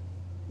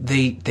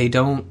 they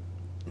don't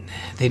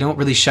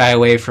really shy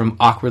away from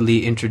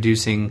awkwardly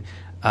introducing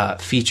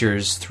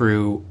features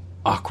through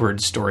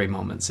awkward story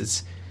moments.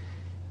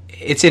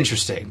 It's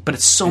interesting, but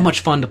it's so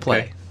much fun to play.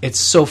 Okay. It's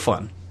so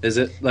fun. Is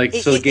it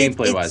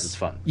gameplay wise, it's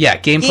fun? Yeah,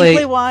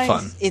 gameplay wise,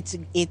 fun.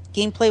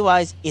 Gameplay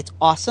wise, it's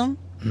awesome.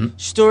 Mm-hmm.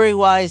 Story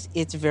wise,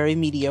 it's very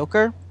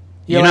mediocre.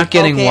 You're not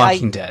getting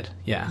Walking Dead.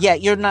 Yeah. Yeah,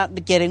 you're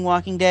not getting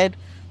Walking Dead.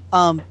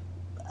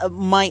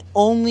 My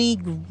only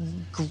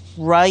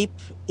gripe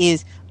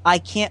is I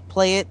can't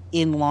play it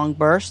in long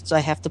bursts. I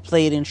have to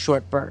play it in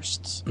short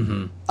bursts.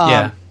 Mm-hmm.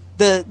 Yeah.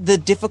 The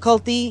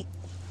difficulty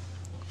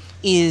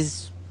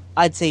is,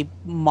 I'd say,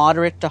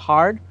 moderate to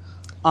hard.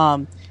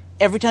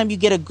 Every time you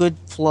get a good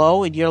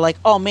flow and you're like,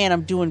 oh man,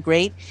 I'm doing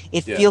great,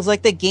 it feels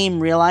like the game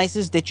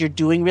realizes that you're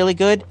doing really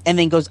good and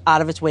then goes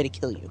out of its way to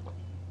kill you.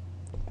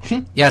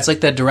 Yeah, it's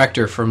like that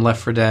director from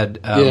Left 4 Dead,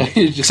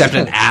 except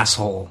an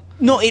asshole.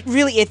 No,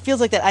 it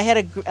feels like that.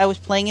 I was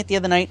playing it the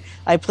other night.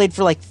 I played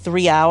for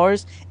 3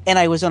 hours, and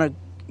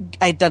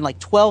I'd done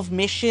 12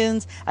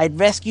 missions. I'd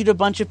rescued a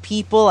bunch of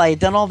people. I had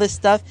done all this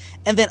stuff,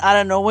 and then out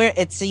of nowhere,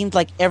 it seemed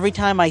like every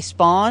time I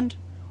spawned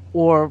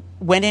or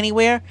went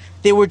anywhere,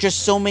 there were just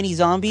so many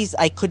zombies.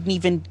 I couldn't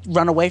even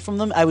run away from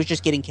them. I was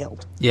just getting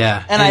killed.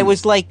 Yeah, and I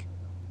was like,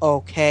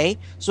 okay.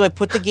 So I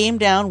put the game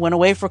down, went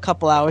away for a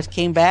couple hours,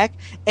 came back,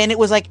 and it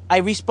was like I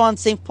respawned,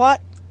 same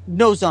plot,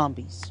 no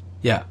zombies.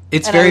 Yeah,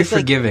 it's very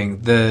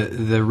forgiving.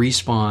 The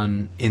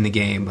respawn in the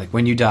game,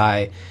 when you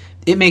die,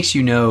 it makes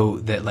you know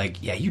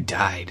that you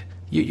died,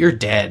 you're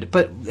dead.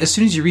 But as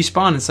soon as you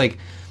respawn, it's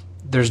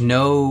there's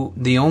no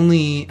the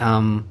only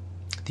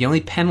The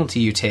only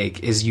penalty you take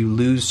is you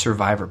lose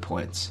survivor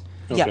points.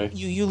 Yeah, Okay.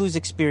 you lose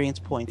experience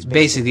points.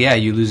 Basically, yeah,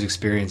 you lose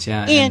experience,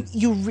 yeah. And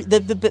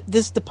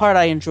this is the part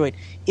I enjoyed,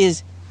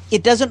 is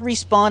it doesn't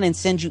respawn and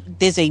send you...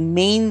 There's a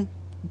main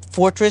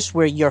fortress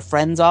where your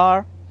friends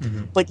are,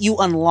 but you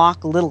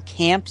unlock little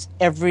camps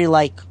every,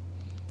 like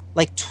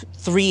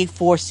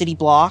 3-4 city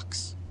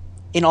blocks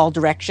in all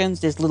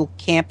directions. There's little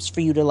camps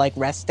for you to, like,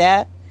 rest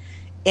at.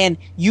 And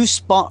you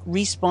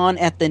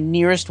respawn at the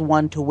nearest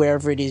one to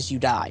wherever it is you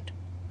died.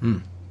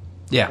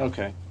 Yeah.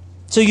 Okay.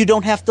 So you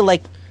don't have to,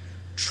 like,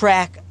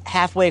 track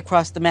halfway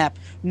across the map.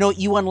 No,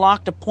 you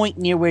unlocked a point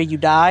near where you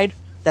died.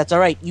 That's all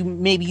right.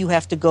 Maybe you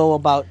have to go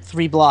about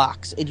 3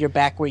 blocks and you're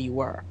back where you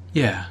were.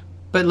 Yeah.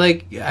 But,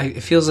 like, it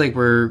feels like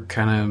we're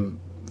kind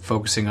of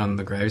focusing on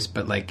the graves,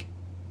 but, like,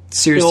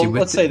 seriously...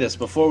 Well, let's say this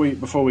before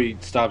we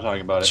stop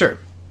talking about it. Sure.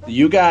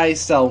 You guys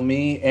sell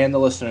me and the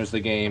listeners the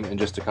game in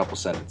just a couple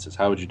sentences.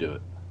 How would you do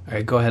it? All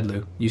right, go ahead,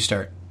 Lou. You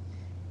start.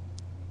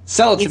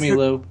 Sell it to If me, you're-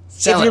 Lou.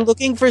 If you're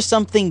looking for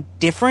something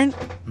different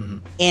Mm-hmm.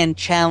 and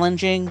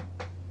challenging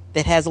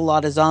that has a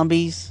lot of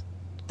zombies,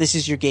 this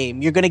is your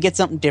game. You're going to get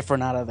something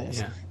different out of this.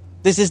 Yeah.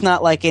 This is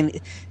not like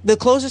the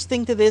closest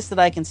thing to this that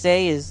I can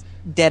say is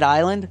Dead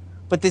Island,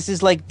 but this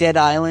is like Dead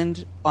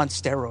Island on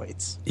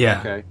steroids. Yeah.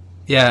 Okay.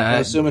 Yeah.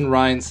 I'm assuming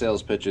Ryan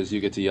sales pitches,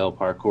 you get to yell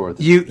parkour.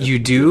 You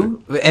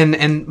do,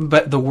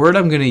 but the word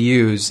I'm going to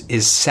use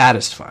is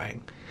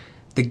satisfying.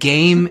 The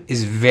game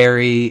is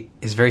very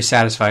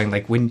satisfying.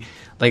 Like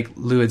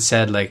Lou had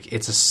said, like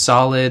it's a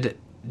solid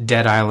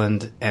Dead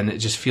Island, and it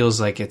just feels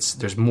like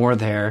there's more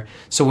there.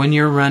 So when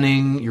you're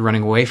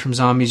running away from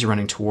zombies, you're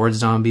running towards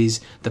zombies.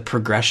 The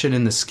progression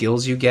and the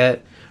skills you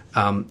get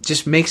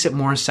just makes it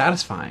more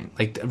satisfying.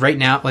 Like right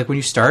now, like when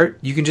you start,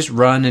 you can just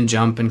run and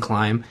jump and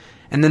climb.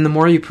 And then the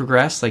more you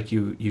progress, like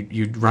you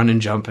run and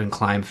jump and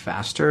climb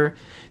faster.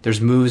 There's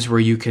moves where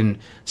you can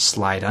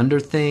slide under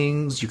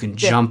things. You can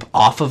jump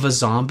off of a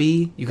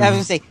zombie. You can. I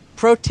was going to say,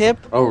 pro tip.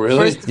 Oh,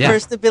 really?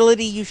 First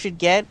ability you should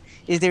get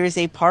is there is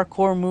a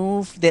parkour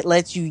move that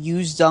lets you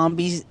use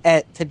zombies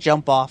to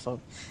jump off of.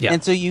 Yeah.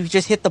 And so you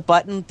just hit the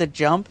button to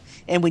jump,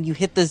 and when you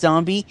hit the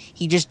zombie,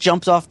 he just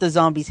jumps off the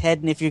zombie's head,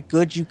 and if you're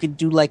good, you can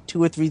do like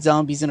 2 or 3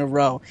 zombies in a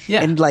row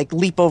and like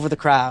leap over the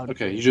crowd.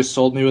 Okay, you just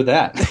sold me with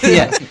that.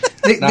 Yeah.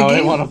 Now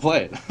I want to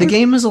play it. The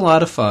game is a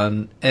lot of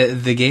fun.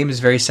 The game is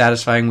very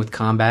satisfying with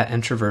combat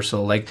and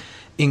traversal. Like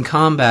in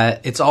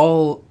combat, it's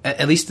all,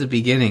 at least at the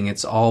beginning,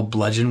 it's all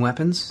bludgeon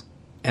weapons,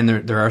 and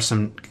there are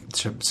some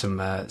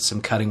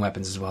cutting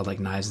weapons as well, like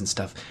knives and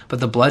stuff. But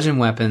the bludgeon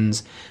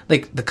weapons,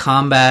 like the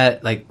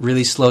combat, like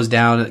really slows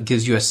down. It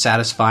gives you a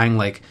satisfying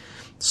like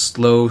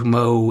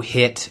slow-mo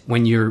hit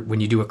when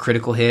you do a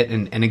critical hit,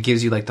 and it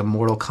gives you like the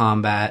Mortal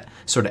Kombat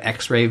sort of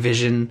X-ray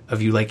vision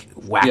of you like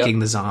whacking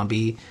the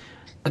zombie.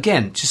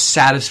 Again, just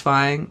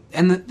satisfying.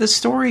 And the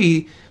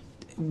story,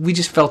 we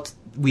just felt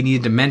we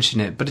needed to mention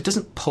it, but it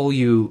didn't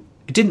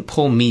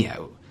pull me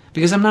out.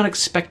 Because I'm not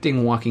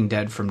expecting Walking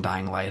Dead from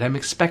Dying Light. I'm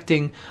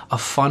expecting a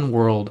fun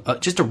world,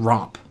 just a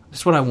romp.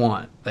 That's what I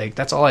want. Like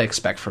that's all I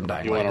expect from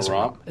Dying Light. You want a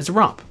romp? It's a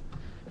romp.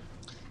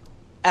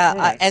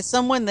 As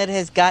someone that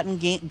has gotten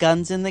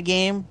guns in the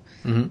game,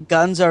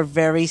 guns are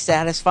very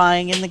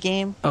satisfying in the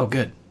game. Oh,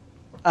 good.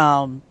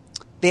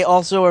 They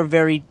also are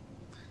very...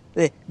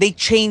 They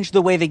change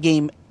the way the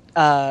game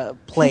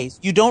plays.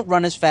 You don't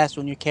run as fast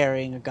when you're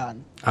carrying a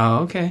gun. Oh,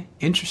 okay.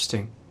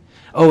 Interesting.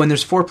 Oh, and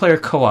there's 4-player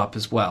co-op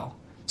as well.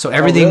 So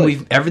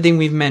everything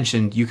we've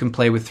mentioned, you can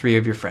play with 3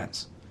 of your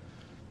friends.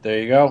 There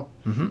you go.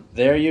 Mm-hmm.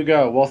 There you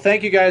go. Well,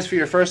 thank you guys for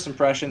your first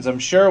impressions. I'm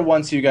sure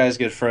once you guys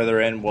get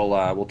further in,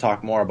 we'll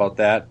talk more about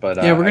that. But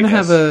yeah, we're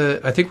gonna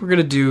I think we're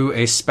gonna do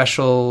a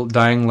special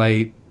Dying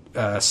Light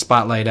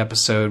spotlight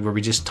episode where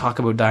we just talk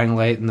about Dying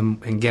Light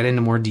and get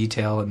into more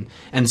detail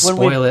and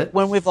spoil it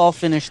when we've all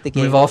finished the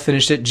game. We've all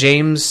finished it.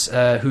 James,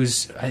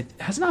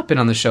 has not been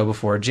on the show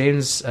before,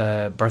 James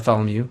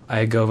Bartholomew,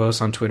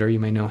 Iagovos on Twitter, you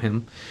may know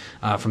him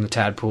from the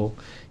Tadpool.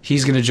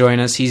 He's going to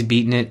join us. He's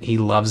beaten it. He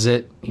loves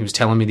it. He was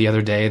telling me the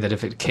other day that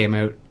if it came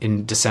out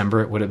in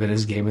December, it would have been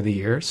his game of the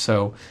year.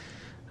 So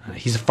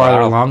he's farther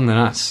along than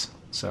us.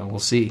 So we'll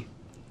see.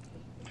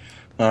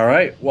 All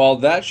right. Well,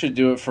 that should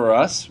do it for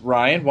us.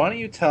 Ryan, why don't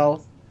you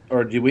tell,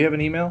 or do we have an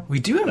email? We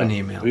do have an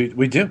email.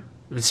 We do.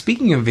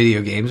 Speaking of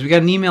video games, we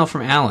got an email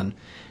from Alan.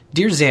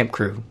 Dear Zamp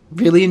Crew,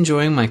 really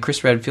enjoying my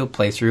Chris Redfield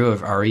playthrough of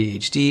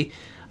REHD.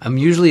 I'm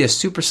usually a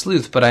super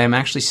sleuth, but I am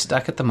actually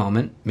stuck at the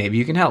moment. Maybe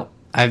you can help.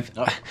 I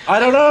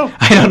don't know.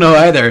 I don't know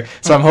either,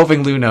 so I'm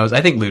hoping Lou knows.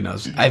 I think Lou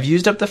knows. I've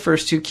used up the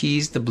first 2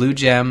 keys, the blue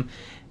gem,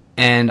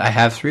 and I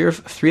have 3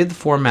 of the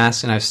 4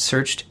 masks, and I've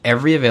searched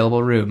every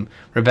available room.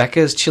 Rebecca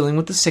is chilling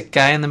with the sick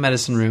guy in the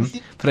medicine room,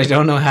 but I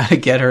don't know how to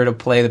get her to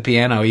play the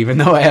piano, even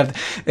though I have...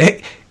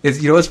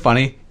 you know what's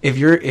funny? If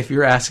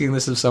you're asking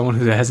this of someone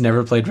who has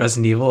never played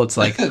Resident Evil, it's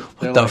like,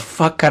 what the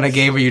fuck kind of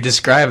game are you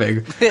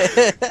describing?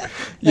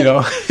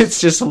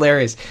 It's just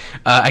hilarious.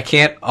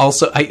 I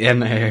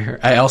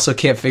also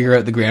can't figure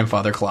out the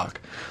grandfather clock.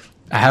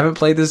 I haven't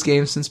played this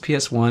game since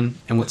PS1,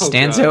 and what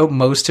stands out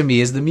most to me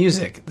is the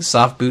music, the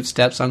soft boot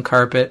steps on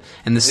carpet,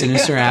 and the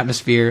sinister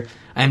atmosphere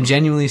I am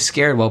genuinely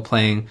scared while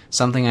playing,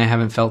 something I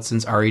haven't felt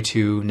since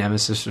RE2,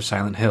 Nemesis, or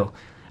Silent Hill.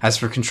 As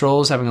for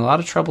controls, having a lot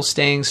of trouble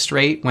staying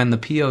straight when the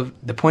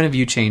point of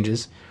view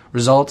changes.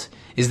 Result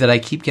is that I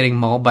keep getting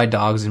mauled by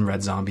dogs and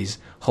red zombies.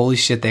 Holy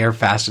shit, they are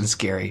fast and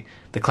scary.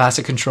 The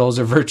classic controls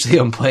are virtually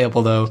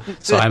unplayable, though,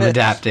 so I'm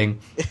adapting.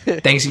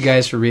 Thanks, you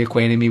guys, for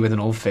reacquainting me with an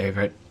old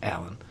favorite,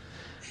 Alan.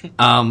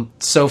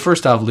 So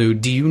first off, Lou,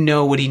 do you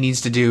know what he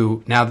needs to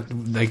do now,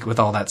 like with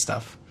all that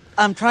stuff?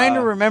 I'm trying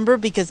to remember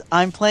because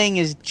I'm playing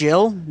as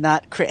Jill,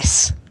 not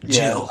Chris.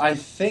 Jill. I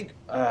think,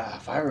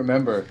 if I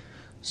remember,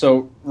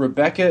 so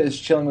Rebecca is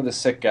chilling with a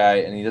sick guy,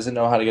 and he doesn't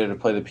know how to get her to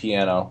play the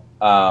piano.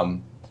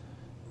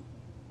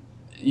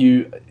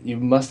 You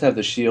must have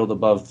the shield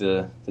above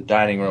the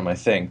dining room, I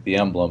think, the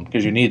emblem,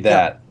 because you need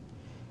that.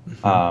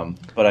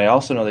 But I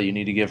also know that you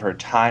need to give her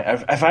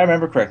time. If I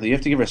remember correctly, you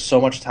have to give her so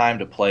much time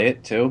to play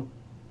it, too.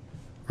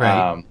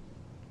 Right.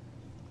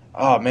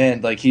 Oh,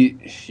 man, like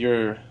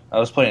I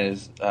was playing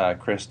as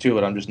Chris, too,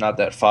 but I'm just not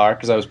that far,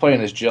 because I was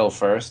playing as Jill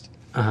first.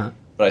 But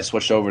I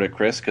switched over to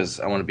Chris because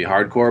I want to be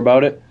hardcore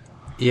about it.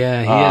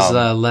 Yeah, he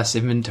has less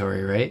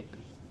inventory, right?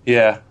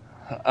 Yeah.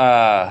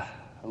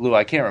 Lou,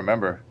 I can't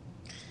remember.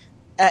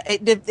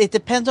 It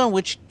depends on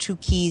which 2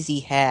 keys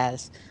he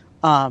has.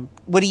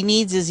 What he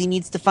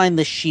needs to find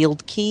the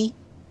shield key.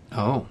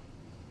 Oh.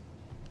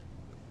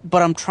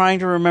 But I'm trying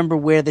to remember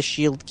where the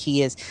shield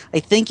key is. I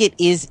think it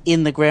is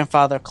in the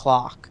grandfather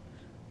clock.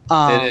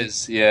 It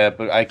is, yeah,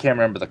 but I can't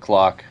remember the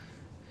clock.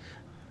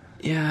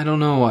 Yeah, I don't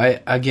know.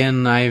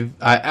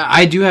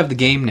 I do have the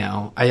game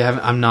now.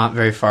 I'm not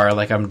very far.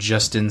 Like, I'm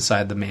just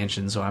inside the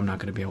mansion, so I'm not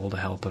going to be able to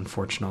help,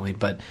 unfortunately.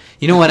 But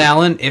you know what,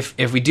 Alan?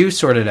 If we do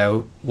sort it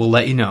out, we'll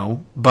let you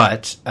know.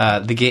 But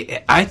the game,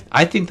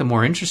 I think the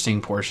more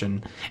interesting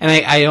portion, and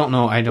I don't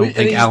know. I don't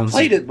think Alan's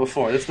played it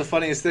before. That's the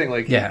funniest thing.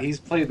 Like, yeah.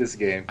 He's played this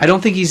game. I don't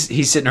think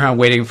he's sitting around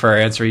waiting for our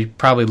answer. He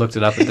probably looked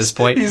it up at this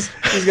point. he's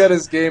got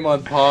his game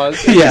on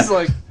pause. Yeah. He's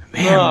like,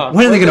 man,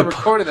 when are they going to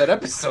record that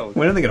episode?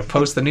 When are they going to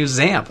post the new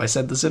Zamp? I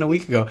said this in a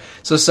week ago.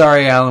 So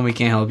sorry, Alan, we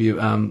can't help you.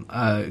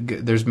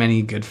 There's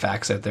many good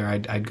facts out there.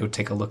 I'd go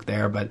take a look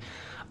there. But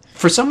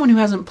for someone who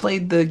hasn't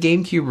played the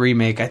GameCube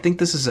remake, I think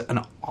this is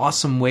an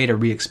awesome way to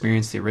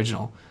re-experience the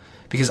original.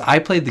 Because I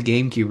played the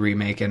GameCube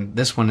remake, and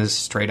this one is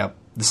straight up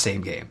the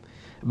same game,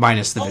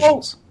 minus the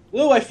visuals.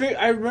 Lou,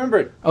 I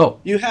remembered. Oh.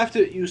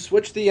 You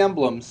switch the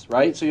emblems,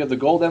 right? So you have the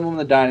gold emblem in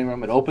the dining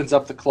room. It opens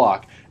up the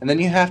clock. And then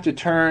you have to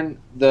turn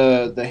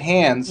the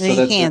hands so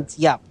that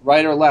yeah.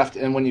 right or left.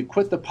 And when you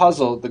quit the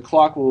puzzle, the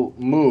clock will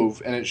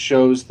move, and it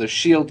shows the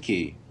shield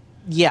key.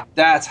 Yeah.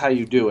 That's how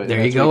you do it.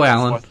 There you go,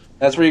 Alan.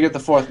 That's where you get the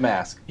 4th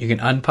mask. You can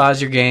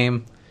unpause your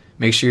game.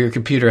 Make sure your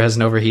computer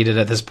hasn't overheated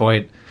at this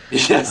point.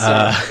 Yes.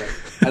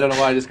 I don't know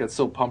why I just got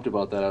so pumped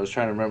about that. I was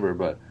trying to remember,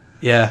 but...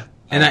 Yeah.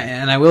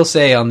 And I will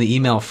say on the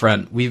email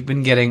front, we've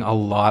been getting a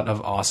lot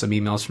of awesome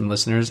emails from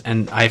listeners,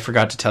 and I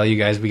forgot to tell you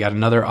guys we got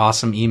another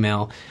awesome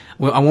email.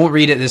 I won't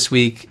read it this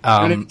week.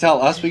 You're going to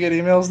tell us we get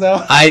emails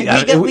now?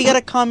 We got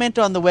a comment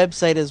on the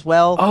website as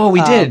well. Oh,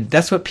 we did.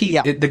 That's what Pete.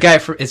 Yeah. The guy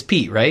is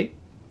Pete, right?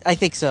 I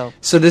think so.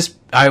 So this,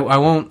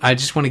 I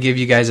just want to give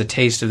you guys a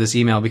taste of this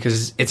email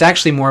because it's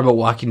actually more about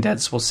Walking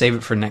Dead. So we'll save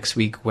it for next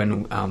week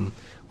when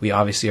we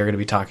obviously are going to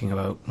be talking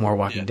about more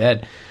Walking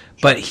Dead.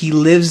 But he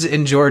lives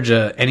in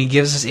Georgia, and he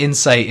gives us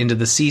insight into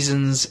the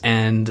seasons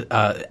and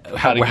how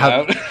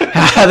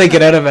they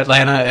get out of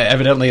Atlanta.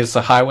 Evidently, it's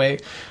the highway.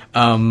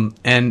 And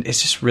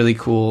it's just really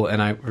cool,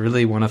 and I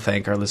really want to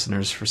thank our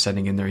listeners for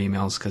sending in their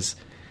emails because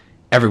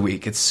every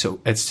week it's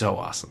so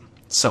awesome.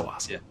 So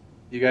awesome. Yeah.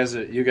 You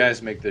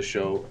guys make this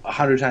show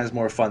 100 times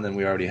more fun than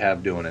we already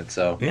have doing it.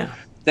 So yeah.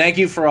 Thank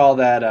you for all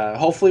that.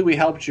 Hopefully we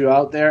helped you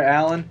out there,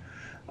 Alan.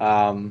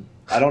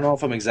 I don't know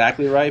if I'm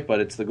exactly right, but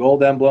it's the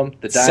gold emblem.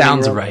 The dining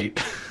sounds room. Right.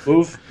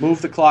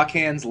 Move the clock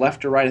hands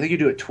left or right. I think you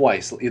do it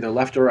twice, either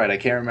left or right. I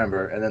can't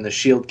remember. And then the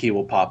shield key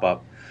will pop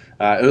up.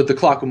 The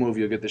clock will move.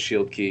 You'll get the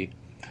shield key.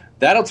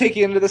 That'll take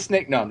you into the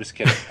snake. No, I'm just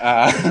kidding.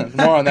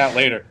 More on that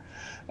later.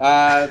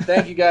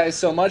 Thank you guys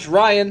so much,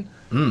 Ryan.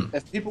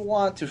 If people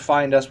want to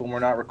find us when we're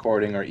not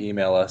recording or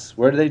email us,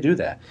 where do they do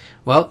that?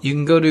 Well, you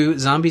can go to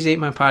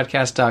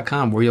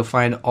zombies8mypodcast.com where you'll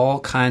find all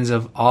kinds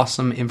of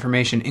awesome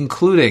information,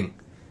 including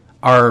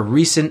our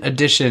recent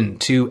addition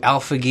to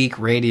Alpha Geek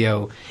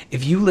Radio.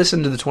 If you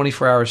listen to the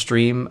 24-hour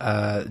stream,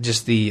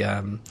 just the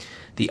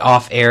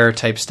off-air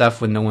type stuff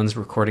when no one's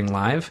recording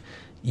live,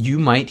 you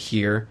might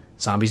hear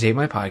Zombies Ate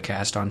My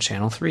Podcast on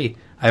Channel 3.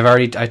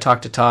 I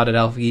talked to Todd at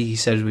Alpha Geek. He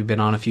said we've been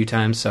on a few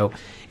times, so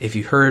if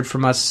you heard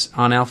from us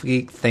on Alpha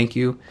Geek, thank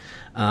you.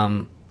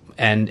 And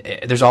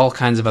there's all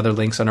kinds of other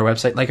links on our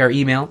website, like our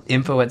email,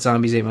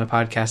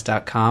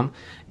 info@zombies8mypodcast.com.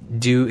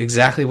 Do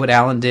exactly what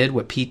Alan did,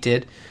 what Pete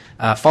did.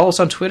 Follow us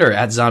on Twitter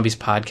at Zombies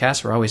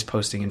Podcast. We're always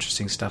posting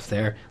interesting stuff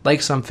there. Like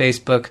us on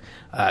Facebook.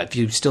 If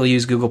you still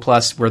use Google+,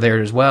 we're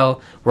there as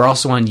well. We're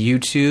also on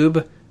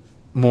YouTube.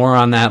 More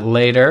on that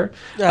later.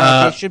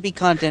 There should be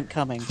content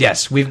coming.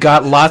 Yes, we've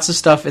got lots of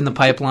stuff in the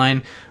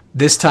pipeline.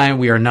 This time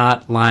we are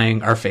not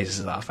lying our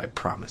faces off, I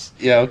promise.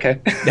 Yeah,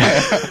 okay.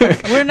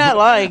 We're not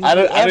lying. I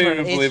don't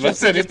even believe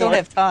us We just don't anymore.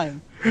 have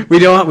time. We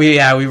don't. We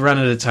run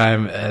out of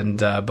time, and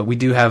but we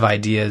do have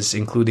ideas,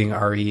 including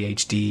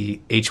REHD,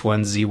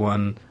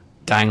 H1Z1,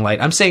 Dying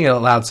Light. I'm saying it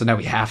out loud, so now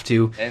we have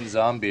to. And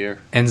Zombier.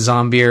 And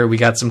Zombier. We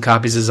got some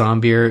copies of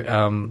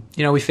Zombier.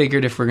 We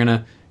figured if we're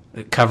gonna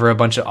cover a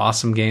bunch of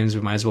awesome games,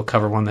 we might as well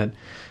cover one that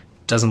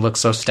doesn't look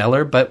so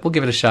stellar, but we'll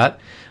give it a shot.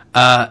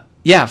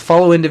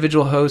 Follow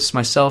individual hosts,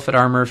 myself at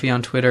R. Murphy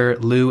on Twitter,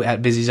 Lou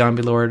at Busy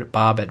Zombie Lord,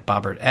 Bob at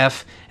Bobbert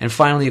F, and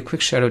finally a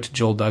quick shout out to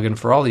Joel Duggan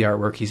for all the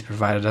artwork he's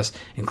provided us,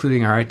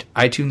 including our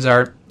iTunes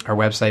art, our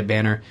website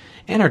banner,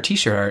 and our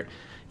t-shirt art.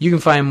 You can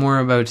find more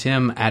about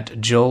him at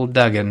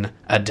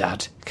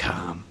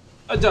joelduggan.com.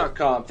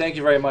 .com. Thank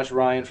you very much,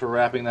 Ryan, for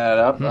wrapping that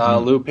up.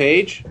 Lou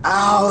Page.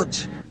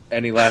 Ouch!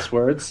 Any last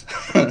words?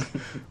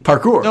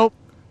 Parkour. Nope.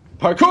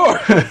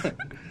 Parkour!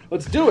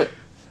 Let's do it.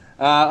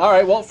 All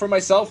right, well, for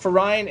myself, for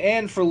Ryan,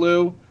 and for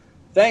Lou,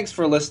 thanks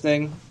for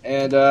listening,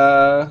 and,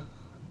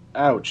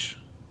 ouch.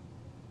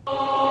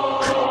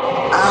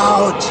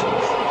 Ouch!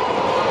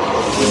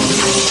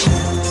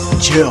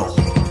 Chill.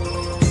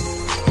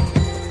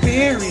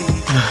 Barry.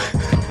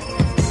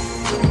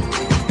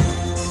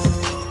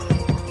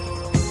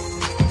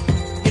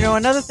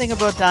 Another thing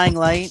about Dying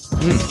Light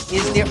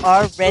is there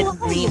are red and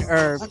green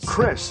herbs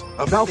Chris,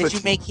 of Alpha that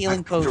you make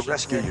healing potions. to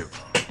rescue you.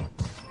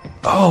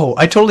 Oh,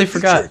 I totally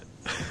forgot.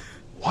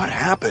 What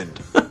happened?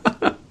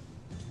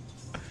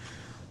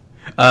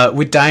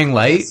 With Dying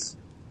Light?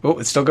 Oh,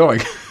 it's still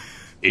going.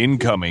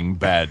 Incoming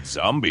bad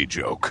zombie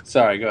joke.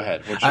 Sorry, go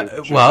ahead. What's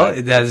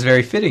your That is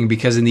very fitting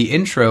because in the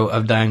intro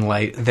of Dying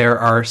Light, there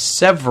are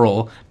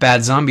several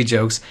bad zombie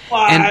jokes.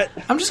 What? And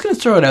I'm just going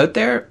to throw it out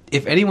there.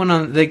 If anyone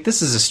on,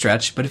 this is a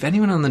stretch, but if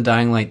anyone on the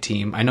Dying Light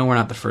team, I know we're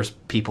not the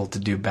first people to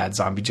do bad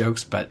zombie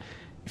jokes, but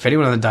if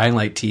anyone on the Dying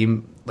Light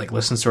team,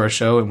 listens to our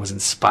show and was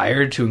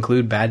inspired to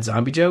include bad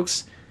zombie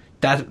jokes,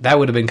 that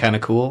would have been kind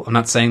of cool. I'm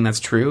not saying that's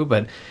true,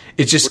 but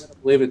it's just, We're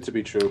gonna believe it to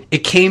be true.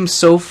 it came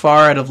so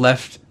far out of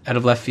left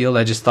field.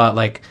 I just thought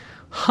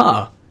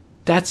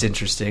that's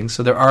interesting.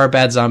 So there are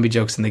bad zombie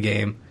jokes in the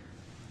game.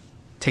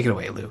 Take it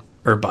away, Lou.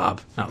 Or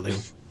Bob, not Lou.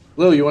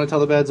 Lou, you want to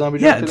tell the bad zombie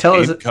joke? Yeah, today? tell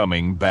us.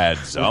 Incoming bad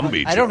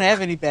zombie joke. I don't have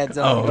any bad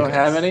zombie. You don't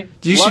have any?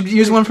 You should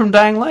use one from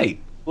Dying Light.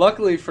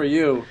 Luckily for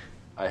you,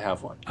 I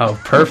have one.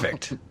 Oh,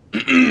 perfect.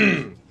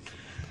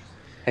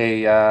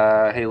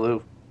 Hey,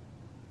 Lou.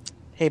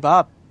 Hey,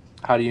 Bob.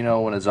 How do you know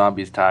when a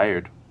zombie's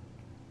tired?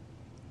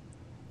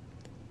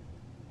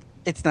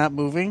 It's not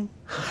moving.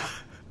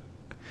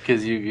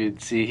 Because you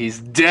could see he's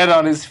dead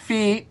on his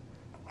feet.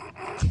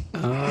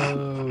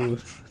 Oh.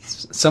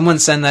 Someone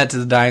send that to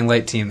the Dying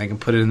Light team. They can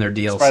put it in their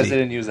DLC. Surprised they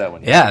didn't use that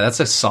one yet. Yeah, that's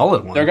a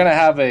solid one. They're going to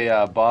have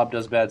a Bob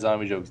Does Bad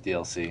Zombie Jokes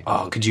DLC.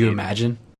 Oh, could you imagine?